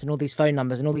these apps and all these phone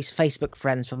numbers and all these Facebook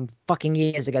friends from fucking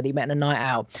years ago that you met on a night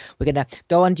out. We're going to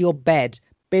go under your bed,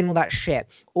 bin all that shit,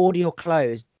 order your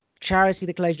clothes, charity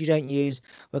the clothes you don't use.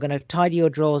 We're going to tidy your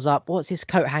drawers up. What's this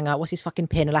coat hanger? What's this fucking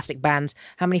pin, elastic bands?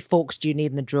 How many forks do you need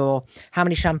in the drawer? How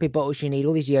many shampoo bottles do you need?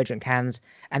 All these deodorant cans.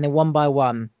 And then one by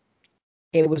one,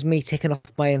 it was me ticking off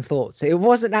my own thoughts. So it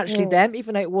wasn't actually Mm. them,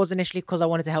 even though it was initially because I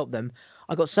wanted to help them.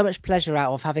 I got so much pleasure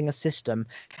out of having a system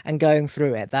and going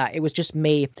through it that it was just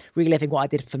me reliving what I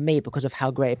did for me because of how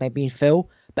great it made me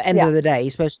feel. But end Yeah. of the day, you're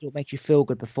supposed to make you feel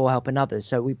good before helping others.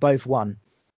 So we both won.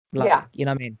 Yeah. Like, you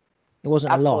know what I mean? It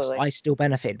wasn't a loss. Absolutely. I still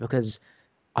benefited because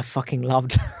I fucking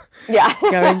loved Yeah.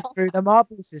 going through the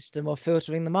marble system or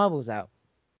filtering the marbles out.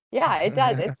 Yeah, it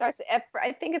does. It starts,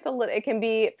 I think it's a little, it can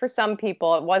be for some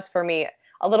people, it was for me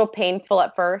a little painful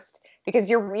at first because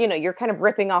you're kind of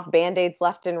ripping off band-aids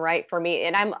left and right for me.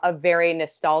 And I'm a very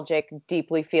nostalgic,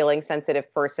 deeply feeling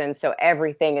sensitive person. So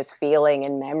everything is feeling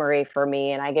and memory for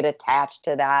me. And I get attached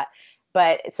to that.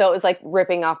 But so it was like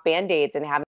ripping off band-aids and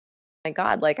having, oh my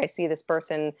God, like I see this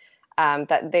person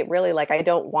that they really like, I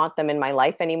don't want them in my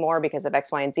life anymore because of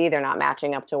X, Y, and Z. They're not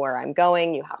matching up to where I'm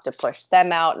going. You have to push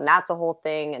them out, and that's a whole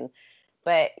thing. And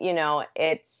but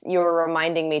it's you were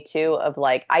reminding me too of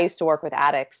like I used to work with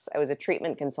addicts. I was a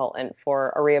treatment consultant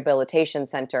for a rehabilitation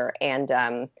center, and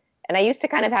I used to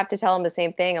kind of have to tell them the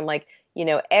same thing. I'm like,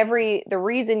 the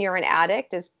reason you're an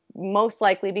addict is most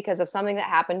likely because of something that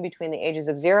happened between the ages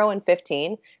of 0 and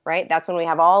 15, right? That's when we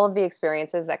have all of the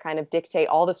experiences that kind of dictate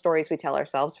all the stories we tell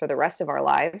ourselves for the rest of our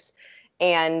lives.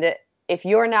 And if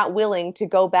you're not willing to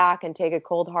go back and take a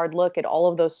cold, hard look at all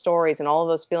of those stories and all of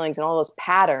those feelings and all those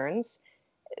patterns,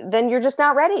 then you're just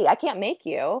not ready. I can't make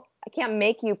you. I can't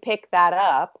make you pick that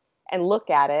up and look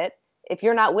at it. If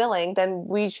you're not willing, then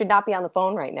we should not be on the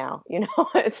phone right now.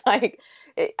 It's like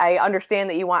I understand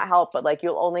that you want help, but like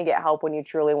you'll only get help when you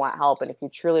truly want help. And if you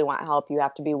truly want help, you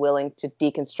have to be willing to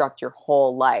deconstruct your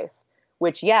whole life.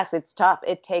 Which, yes, it's tough.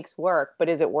 It takes work, but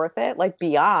is it worth it? Like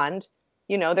beyond,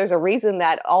 there's a reason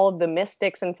that all of the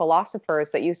mystics and philosophers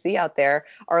that you see out there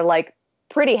are like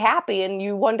pretty happy, and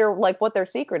you wonder like what their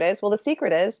secret is. Well, the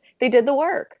secret is they did the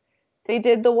work. They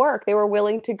did the work. They were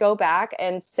willing to go back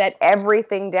and set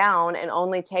everything down and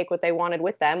only take what they wanted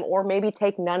with them, or maybe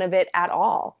take none of it at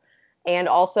all. And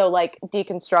also like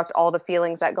deconstruct all the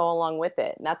feelings that go along with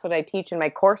it. And that's what I teach in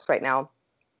my course right now.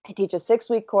 I teach a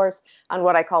 6-week course on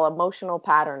what I call emotional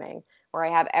patterning, where I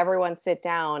have everyone sit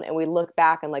down and we look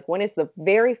back and like, when is the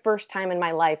very first time in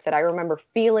my life that I remember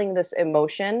feeling this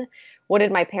emotion? What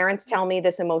did my parents tell me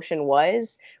this emotion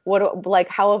was? What, like,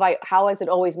 how has it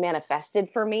always manifested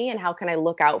for me? And how can I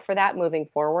look out for that moving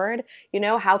forward? You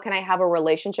know, how can I have a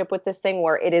relationship with this thing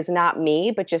where it is not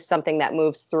me, but just something that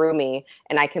moves through me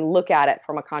and I can look at it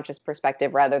from a conscious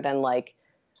perspective rather than like,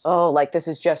 oh, like this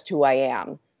is just who I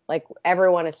am. Like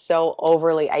everyone is so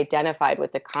overly identified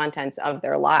with the contents of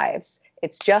their lives.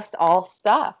 It's just all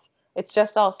stuff. It's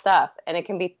just all stuff. And it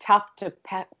can be tough to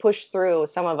push through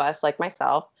some of us, like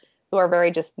myself, who are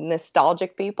very just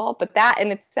nostalgic people. But that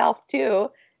in itself, too,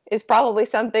 is probably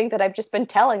something that I've just been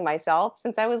telling myself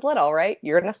since I was little, right?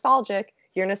 You're nostalgic.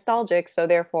 You're nostalgic. So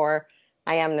therefore,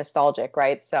 I am nostalgic,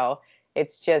 right? So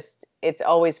it's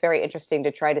always very interesting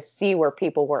to try to see where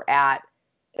people were at.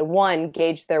 One,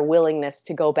 gauge their willingness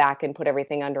to go back and put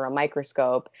everything under a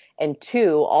microscope. And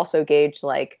two, also gauge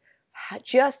like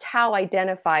just how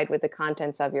identified with the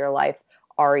contents of your life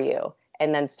are you?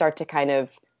 And then start to kind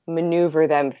of maneuver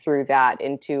them through that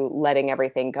into letting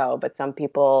everything go. But some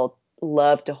people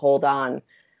love to hold on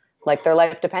like their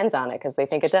life depends on it because they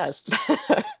think it does.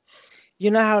 You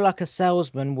know how like a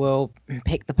salesman will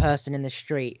pick the person in the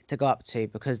street to go up to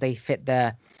because they fit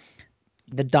the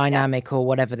dynamic Yes. or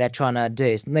whatever they're trying to do.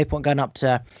 It's no point going up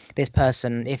to this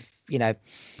person if you know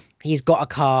he's got a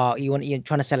car. You're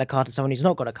trying to sell a car to someone who's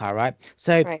not got a car, right?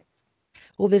 So Right.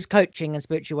 all this coaching and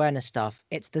spiritual awareness stuff,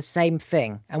 it's the same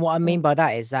thing. And what I mean Mm. by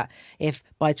that is that if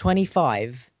by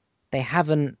 25 they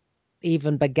haven't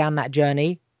even began that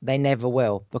journey, they never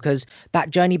will, because that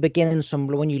journey begins from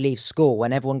when you leave school,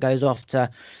 when everyone goes off to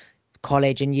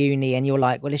college and uni, and you're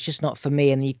like, well, it's just not for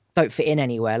me, and you don't fit in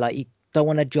anywhere. Like you don't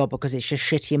want a job because it's just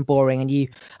shitty and boring, and you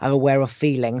are aware of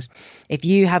feelings. If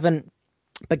you haven't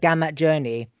began that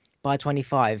journey by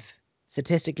 25,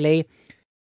 statistically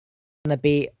going to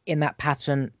be in that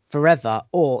pattern forever,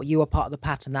 or you were part of the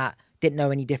pattern that didn't know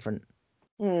any different.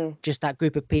 Mm. Just that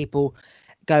group of people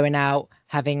going out,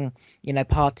 having,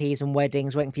 parties and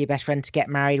weddings, waiting for your best friend to get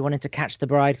married, wanting to catch the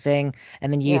bride thing,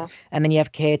 and then you Yeah. and then you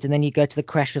have kids, and then you go to the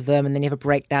crash with them, and then you have a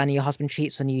breakdown, and your husband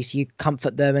cheats on you, so you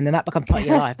comfort them, and then that becomes part of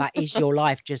your life. That is your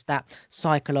life, just that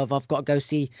cycle of I've got to go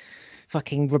see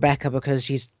fucking Rebecca because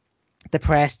she's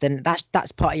depressed, and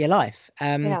that's part of your life.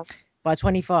 Yeah. By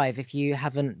 25, if you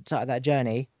haven't started that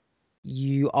journey,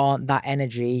 you aren't that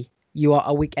energy. You are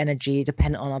a weak energy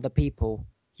dependent on other people.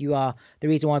 You are the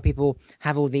reason why people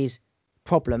have all these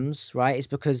problems, right? Is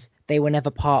because they were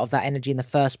never part of that energy in the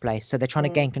first place. So they're trying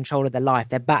to Mm. gain control of their life.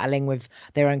 They're battling with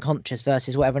their own conscious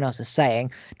versus what everyone else is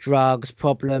saying. Drugs,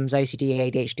 problems, OCD,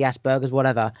 ADHD, Asperger's,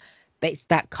 whatever. It's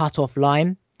that cut off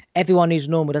line. Everyone who's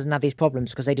normal doesn't have these problems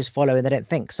because they just follow and they don't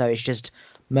think. So it's just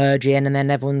merge in, and then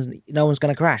no one's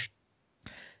going to crash.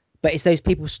 But it's those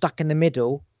people stuck in the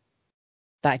middle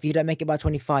that if you don't make it by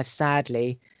 25,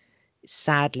 sadly,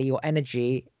 your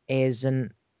energy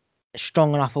isn't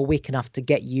strong enough or weak enough to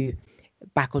get you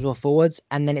backwards or forwards.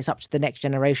 And then it's up to the next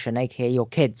generation, aka your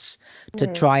kids, to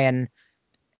Mm. try and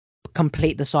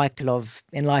complete the cycle of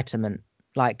enlightenment.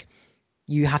 Like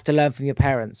you have to learn from your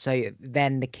parents. So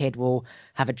then the kid will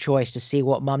have a choice to see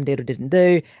what mum did or didn't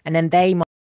do. And then they might,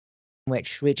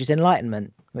 which is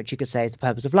enlightenment, which you could say is the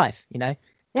purpose of life,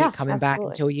 Yeah, keep coming back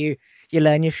absolutely. until you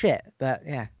learn your shit. But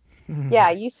yeah. Yeah,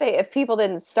 you say if people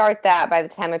didn't start that by the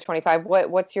time of 25,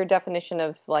 what's your definition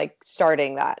of like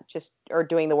starting that? Just or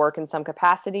doing the work in some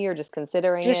capacity or just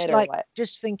considering just it or like what?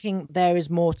 just thinking there is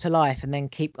more to life, and then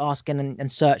keep asking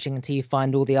and searching until you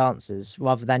find all the answers,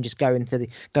 rather than just going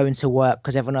to work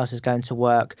because everyone else is going to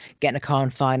work, getting a car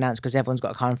and finance because everyone's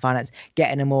got a car and finance,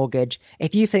 getting a mortgage.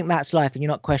 If you think that's life and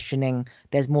you're not questioning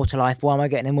there's more to life, why am I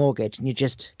getting a mortgage, and you're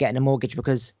just getting a mortgage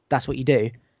because that's what you do,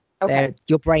 Okay. there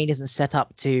your brain isn't set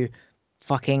up to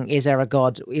fucking, is there a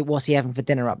god, what's he having for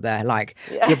dinner up there, like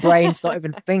Yeah. your brain's not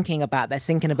even thinking about, they're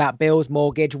thinking about bills,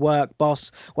 mortgage, work,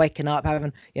 boss, waking up,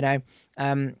 having,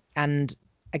 and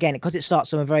again, because it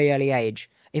starts from a very early age,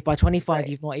 if by 25 Right.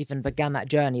 you've not even began that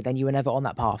journey, then you were never on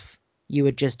that path. You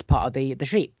were just part of the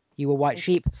sheep. You were white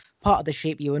sheep, Interesting. part of the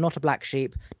sheep. You were not a black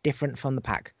sheep, different from the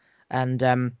pack.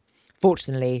 And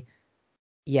fortunately,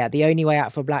 yeah, the only way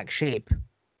out for black sheep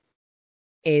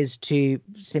is to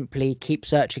simply keep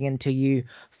searching until you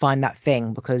find that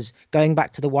thing, because going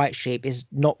back to the white sheep is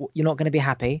not, you're not going to be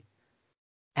happy.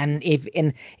 And if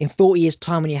in 40 years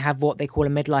time, when you have what they call a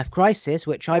midlife crisis,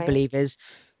 which I Right. believe is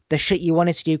the shit you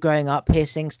wanted to do growing up,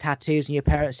 piercings, tattoos, and your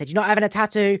parents said you're not having a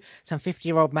tattoo, some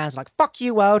 50-year-old man's like, fuck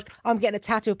you, world, I'm getting a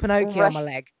tattoo of Pinocchio on Right. my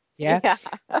leg. Yeah.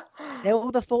 Yeah. They're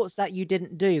all the thoughts that you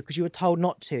didn't do because you were told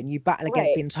not to, and you battle against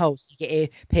Right. being told. So you get ear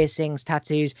piercings,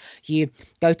 tattoos. You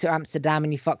go to Amsterdam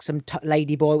and you fuck some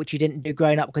lady boy, which you didn't do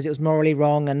growing up because it was morally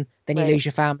wrong, and then you Right. lose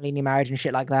your family and your marriage and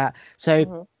shit like that. So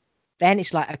Hmm. then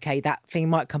it's like, okay, that thing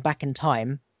might come back in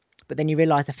time, but then you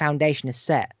realize the foundation is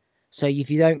set. So if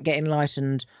you don't get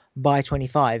enlightened by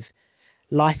 25,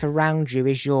 life around you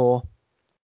is your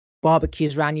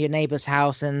barbecues around your neighbor's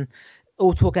house and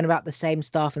all talking about the same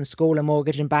stuff and school and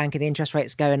mortgage and bank and the interest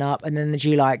rates going up. And then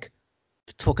you like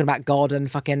talking about God and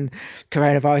fucking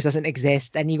coronavirus doesn't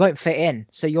exist and you won't fit in.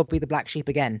 So you'll be the black sheep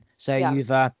again. So Yeah.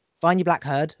 you've find your black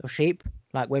herd of sheep,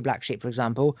 like we're black sheep, for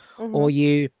example, Hmm. or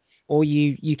you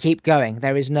keep going.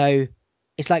 There is no,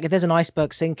 it's like if there's an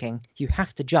iceberg sinking, you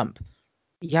have to jump.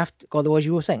 You have to, otherwise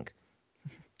you will sink.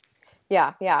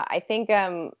 Yeah. Yeah. I think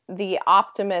the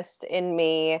optimist in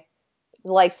me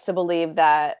likes to believe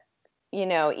that,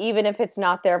 even if it's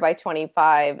not there by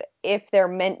 25, if they're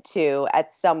meant to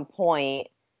at some point,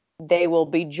 they will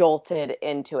be jolted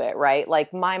into it, right?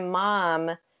 Like my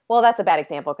mom, well, that's a bad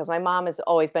example because my mom has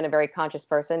always been a very conscious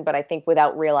person, but I think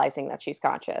without realizing that she's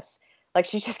conscious. Like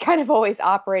she's just kind of always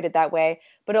operated that way,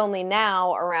 but only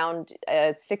now around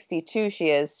 62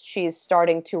 she's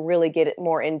starting to really get it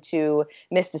more into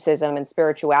mysticism and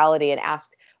spirituality and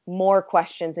ask more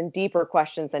questions and deeper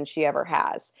questions than she ever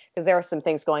has because there are some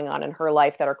things going on in her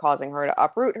life that are causing her to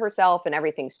uproot herself and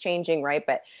everything's changing, right?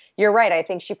 But you're right. I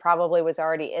think she probably was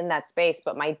already in that space.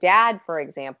 But my dad, for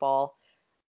example,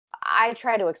 I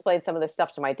try to explain some of this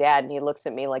stuff to my dad, and he looks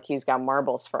at me like he's got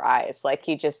marbles for eyes. Like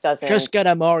he just Just get doesn't.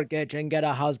 a mortgage and get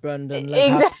a husband and live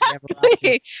happily ever after.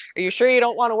 Exactly. Are you sure you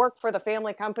don't want to work for the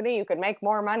family company? You could make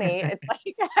more money. It's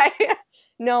like,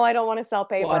 no, I don't want to sell What,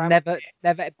 paper. and I'm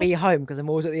never be home because I'm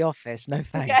always at the office. No Yeah,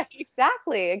 thanks.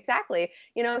 exactly, exactly.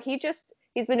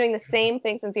 He's been doing the same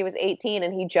thing since he was 18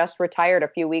 and he just retired a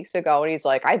few weeks ago and he's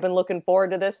like, I've been looking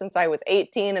forward to this since I was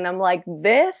 18 and I'm like,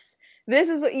 this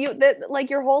is what like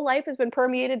your whole life has been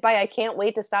permeated by I can't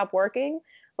wait to stop working.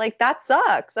 Like that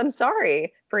sucks. I'm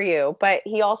sorry for you, but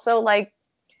he also like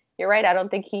you're right, I don't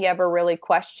think he ever really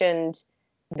questioned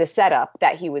the setup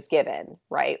that he was given,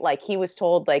 right? Like he was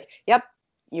told like, yep,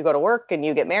 you go to work and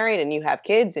you get married and you have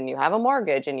kids and you have a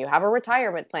mortgage and you have a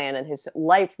retirement plan and his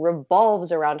life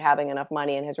revolves around having enough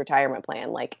money in his retirement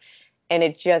plan like and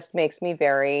it just makes me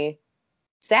very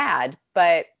sad,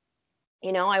 but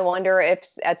I wonder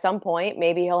if at some point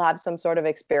maybe he'll have some sort of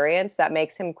experience that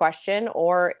makes him question,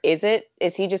 or is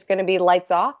he just going to be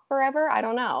lights off forever? I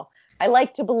don't know. I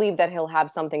like to believe that he'll have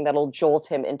something that'll jolt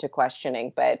him into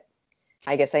questioning, but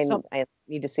I guess Some I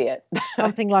need to see it.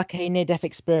 something like a near-death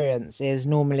experience is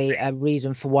normally a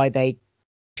reason for why they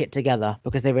shit together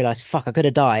because they realize, fuck, I could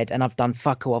have died and I've done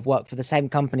fuck all. I've worked for the same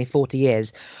company 40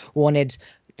 years, wanted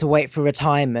to wait for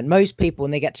retirement. Most people,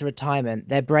 when they get to retirement,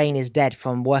 their brain is dead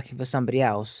from working for somebody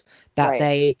else, that Right,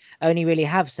 they only really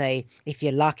have, say, if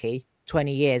you're lucky,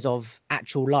 20 years of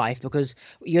actual life because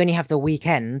you only have the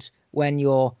weekend when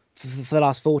you're for the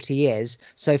last 40 years.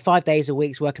 So 5 days a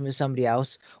week's working for somebody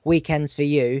else, weekends for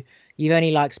you. You've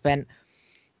only like spent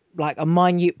like a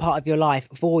minute part of your life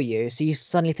for you. So you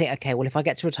suddenly think, okay, well, if I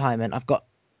get to retirement, I've got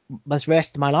the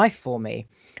rest of my life for me.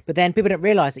 But then people don't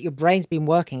realize that your brain's been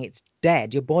working, it's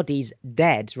dead, your body's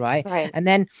dead, right? right, And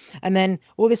then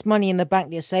all this money in the bank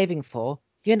that you're saving for,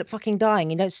 you end up fucking dying,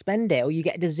 you don't spend it, or you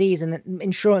get a disease and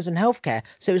insurance and healthcare.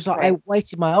 So it's like I right.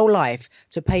 waited my whole life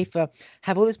to pay for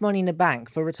have all this money in the bank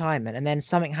for retirement, and then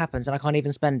something happens and I can't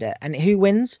even spend it. And who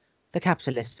wins? The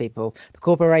capitalist people, the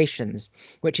corporations,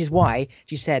 which is why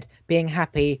you said being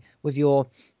happy with your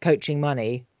coaching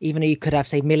money, even though you could have,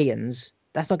 say, millions,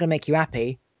 that's not going to make you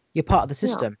happy. You're part of the No,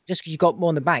 system. Just because you got more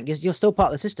in the bank, you're still part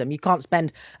of the system. You can't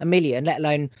spend a million, let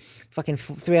alone fucking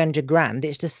 300 grand.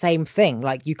 It's the same thing.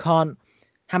 Like, you can't.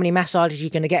 How many massages are you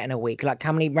going to get in a week? Like,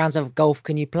 how many rounds of golf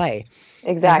can you play? And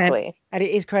then, exactly. and it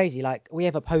is crazy. Like, we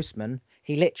have a postman.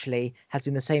 He literally has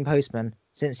been the same postman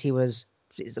since he was.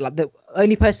 It's like the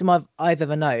only person I've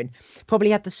ever known. Probably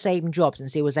had the same job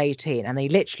since he was 18, and they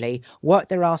literally worked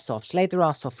their ass off, slaved their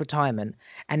ass off for retirement,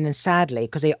 and then sadly,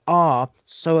 because they are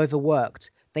so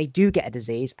overworked, they do get a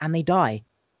disease and they die.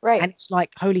 Right. And it's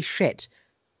like, holy shit,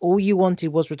 all you wanted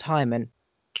was retirement,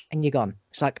 and you're gone.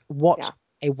 It's like, what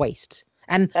Yeah. a waste.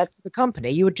 And That's the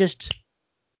company, you were just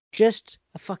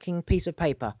a fucking piece of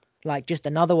paper, like just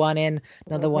another one in,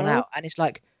 another one mhm. out, and it's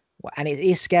like, and it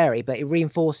is scary, but it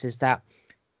reinforces that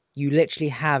you literally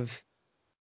have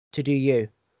to do you.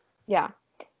 Yeah.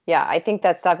 Yeah, I think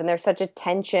that's tough. And there's such a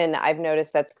tension I've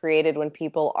noticed that's created when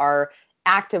people are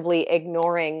actively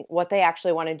ignoring what they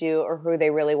actually want to do or who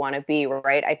they really want to be,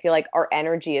 right? I feel like our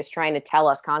energy is trying to tell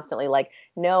us constantly, like,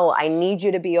 no, I need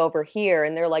you to be over here.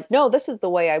 And they're like, no, this is the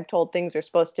way I'm told things are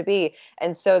supposed to be.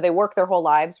 And so they work their whole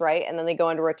lives, right? And then they go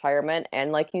into retirement.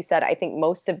 And like you said, I think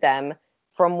most of them,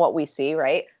 from what we see,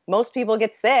 right? Most people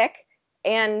get sick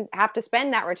and have to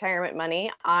spend that retirement money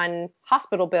on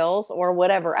hospital bills or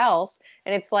whatever else.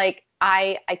 And it's like,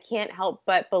 I can't help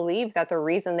but believe that the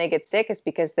reason they get sick is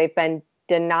because they've been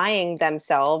denying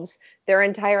themselves their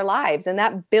entire lives, and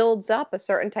that builds up a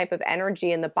certain type of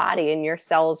energy in the body, and your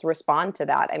cells respond to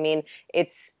that. I mean,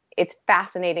 it's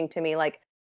fascinating to me. Like,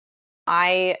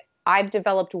 I I've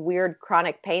developed weird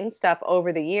chronic pain stuff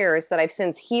over the years that I've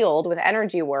since healed with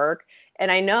energy work.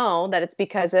 And I know that it's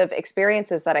because of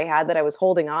experiences that I had that I was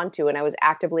holding on to and I was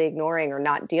actively ignoring or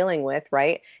not dealing with,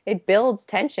 right? It builds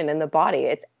tension in the body.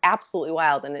 It's absolutely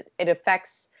wild. And it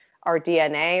affects our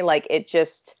DNA. Like, it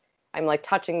just, I'm like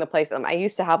touching the place. I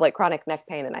used to have like chronic neck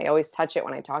pain, and I always touch it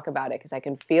when I talk about it because I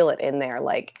can feel it in there.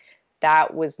 Like,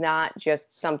 that was not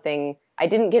just something, I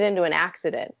didn't get into an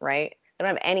accident, right? I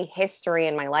don't have any history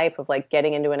in my life of like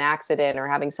getting into an accident or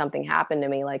having something happen to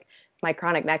me. Like, my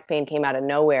chronic neck pain came out of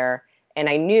nowhere. And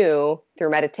I knew through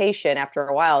meditation after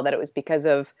a while that it was because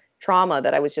of trauma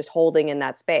that I was just holding in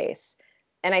that space.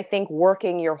 And I think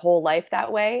working your whole life that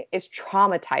way is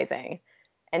traumatizing,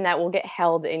 and that will get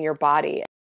held in your body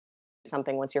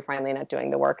something once you're finally not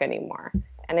doing the work anymore.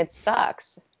 And it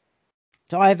sucks.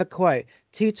 So I have a quote: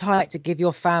 too tight to give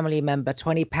your family member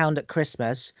 £20 at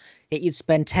Christmas, yet you'd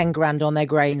spend 10 grand on their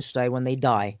gravestone when they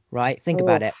die, right? Think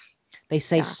about it. Oof. They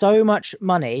save Yeah. so much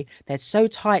money. They're so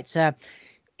tight to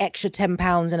extra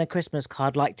 £10 in a Christmas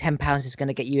card, like £10 is going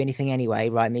to get you anything anyway,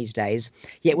 right? In these days.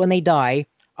 Yet when they die,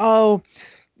 oh,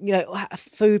 a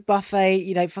food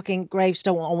buffet, fucking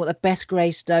gravestone. I want the best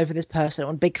gravestone for this person. I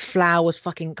want big flowers,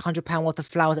 fucking £100 worth of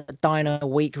flowers at the diner a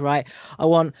week, right? I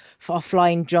want a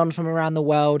flying John from around the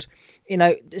world.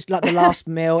 It's like the last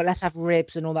meal. Let's have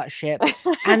ribs and all that shit.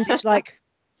 And it's like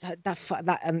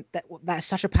that's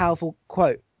such a powerful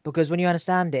quote, because when you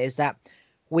understand it, is that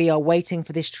we are waiting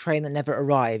for this train that never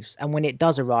arrives, and when it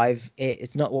does arrive,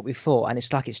 it's not what we thought, and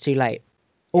it's like it's too late.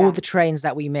 All Yeah. the trains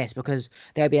that we miss because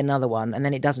there'll be another one and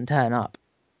then it doesn't turn up.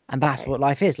 And that's Right. what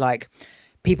life is like.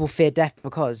 People fear death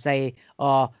because they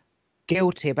are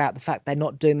guilty about the fact they're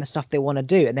not doing the stuff they want to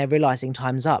do, and they're realizing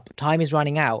time's up. Time is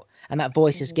running out. And that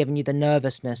voice is Mhm. giving you the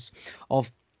nervousness of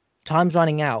time's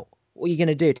running out. What are you going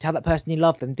to do? Tell that person you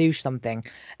love them, do something.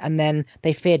 And then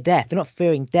they fear death. They're not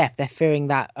fearing death. They're fearing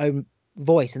that own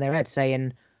voice in their head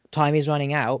saying, time is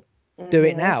running out. Do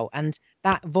it Mhm. now. And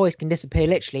that voice can disappear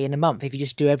literally in a month if you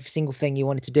just do every single thing you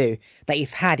wanted to do that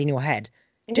you've had in your head.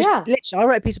 Just Yeah. literally, I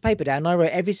wrote a piece of paper down and I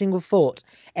wrote every single thought,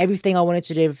 everything I wanted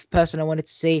to do, every person I wanted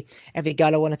to see, every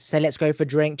girl I wanted to say, let's go for a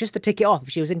drink, just to tick it off if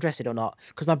she was interested or not.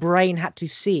 Because my brain had to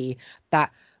see that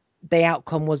the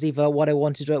outcome was either what I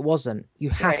wanted or it wasn't.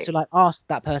 You have Right. to like ask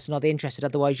that person, are they interested?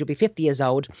 Otherwise, you'll be 50 years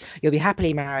old, you'll be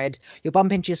happily married, you'll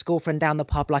bump into your school friend down the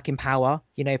pub like in Power,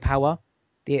 Power,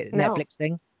 the No. Netflix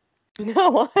thing.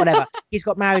 No. Whatever. He's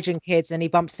got marriage and kids, and he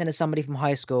bumps into somebody from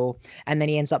high school, and then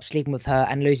he ends up sleeping with her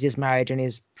and loses his marriage and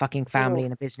his fucking family Oof.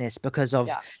 and a business because of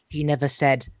Yeah. he never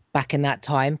said back in that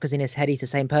time, because in his head he's the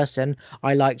same person,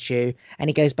 I liked you. And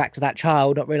he goes back to that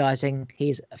child, not realizing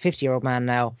he's a 50-year-old man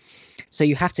now. So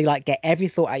you have to like get every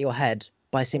thought out your head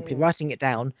by simply Mhm. writing it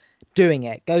down, doing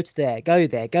it, go to there, go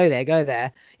there, go there, go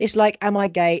there. It's like, am I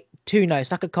gay? Two, no.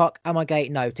 Suck a cock. Am I gay?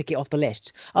 No. Tick it off the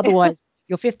list. Otherwise,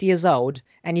 you're 50 years old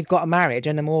and you've got a marriage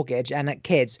and a mortgage and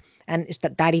kids, and it's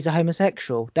that daddy's a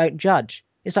homosexual. Don't judge.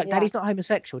 It's like Yeah. daddy's not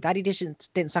homosexual. Daddy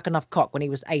didn't suck enough cock when he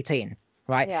was 18,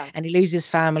 right? Yeah. And he loses his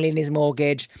family and his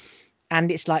mortgage. And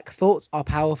it's like thoughts are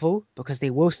powerful because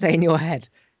they will stay in your head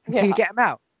until you Yeah. get them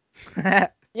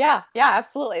out. Yeah, yeah,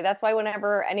 absolutely. That's why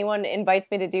whenever anyone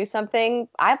invites me to do something,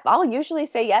 I'll usually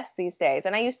say yes these days.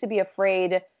 And I used to be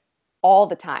afraid all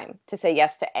the time to say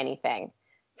yes to anything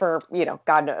for,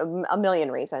 God, a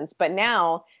million reasons. But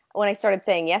now, when I started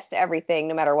saying yes to everything,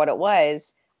 no matter what it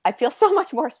was, I feel so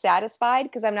much more satisfied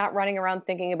because I'm not running around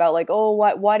thinking about like, oh,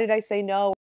 why did I say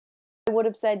no? I would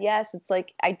have said yes. It's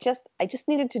like I just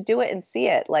needed to do it and see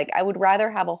it. Like, I would rather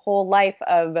have a whole life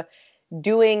of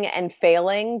doing and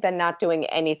failing than not doing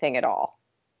anything at all.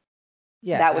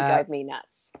 Yeah, That would drive me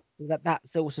nuts.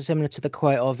 that's also similar to the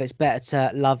quote of it's better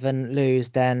to love and lose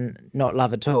than not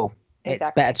love at all. It's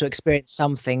better Exactly. to experience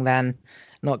something than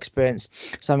not experience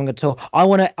something at all. I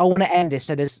want to end this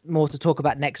so there's more to talk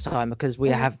about next time, because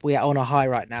we are on a high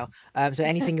right now. So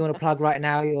anything you want to plug right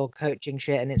now, your coaching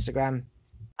shit and Instagram?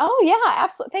 Oh, yeah,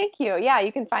 absolutely. Thank you. Yeah,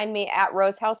 you can find me at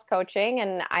Rose House Coaching,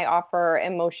 and I offer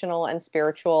emotional and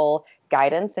spiritual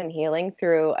guidance and healing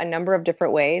through a number of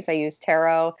different ways. I use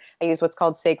tarot, I use what's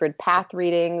called sacred path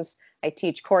readings, I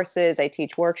teach courses, I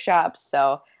teach workshops.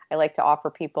 So I like to offer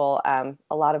people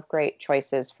a lot of great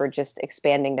choices for just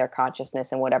expanding their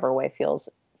consciousness in whatever way feels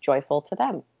joyful to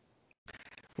them.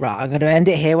 Right, I'm going to end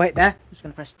it here. Wait there. I'm just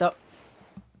going to press stop.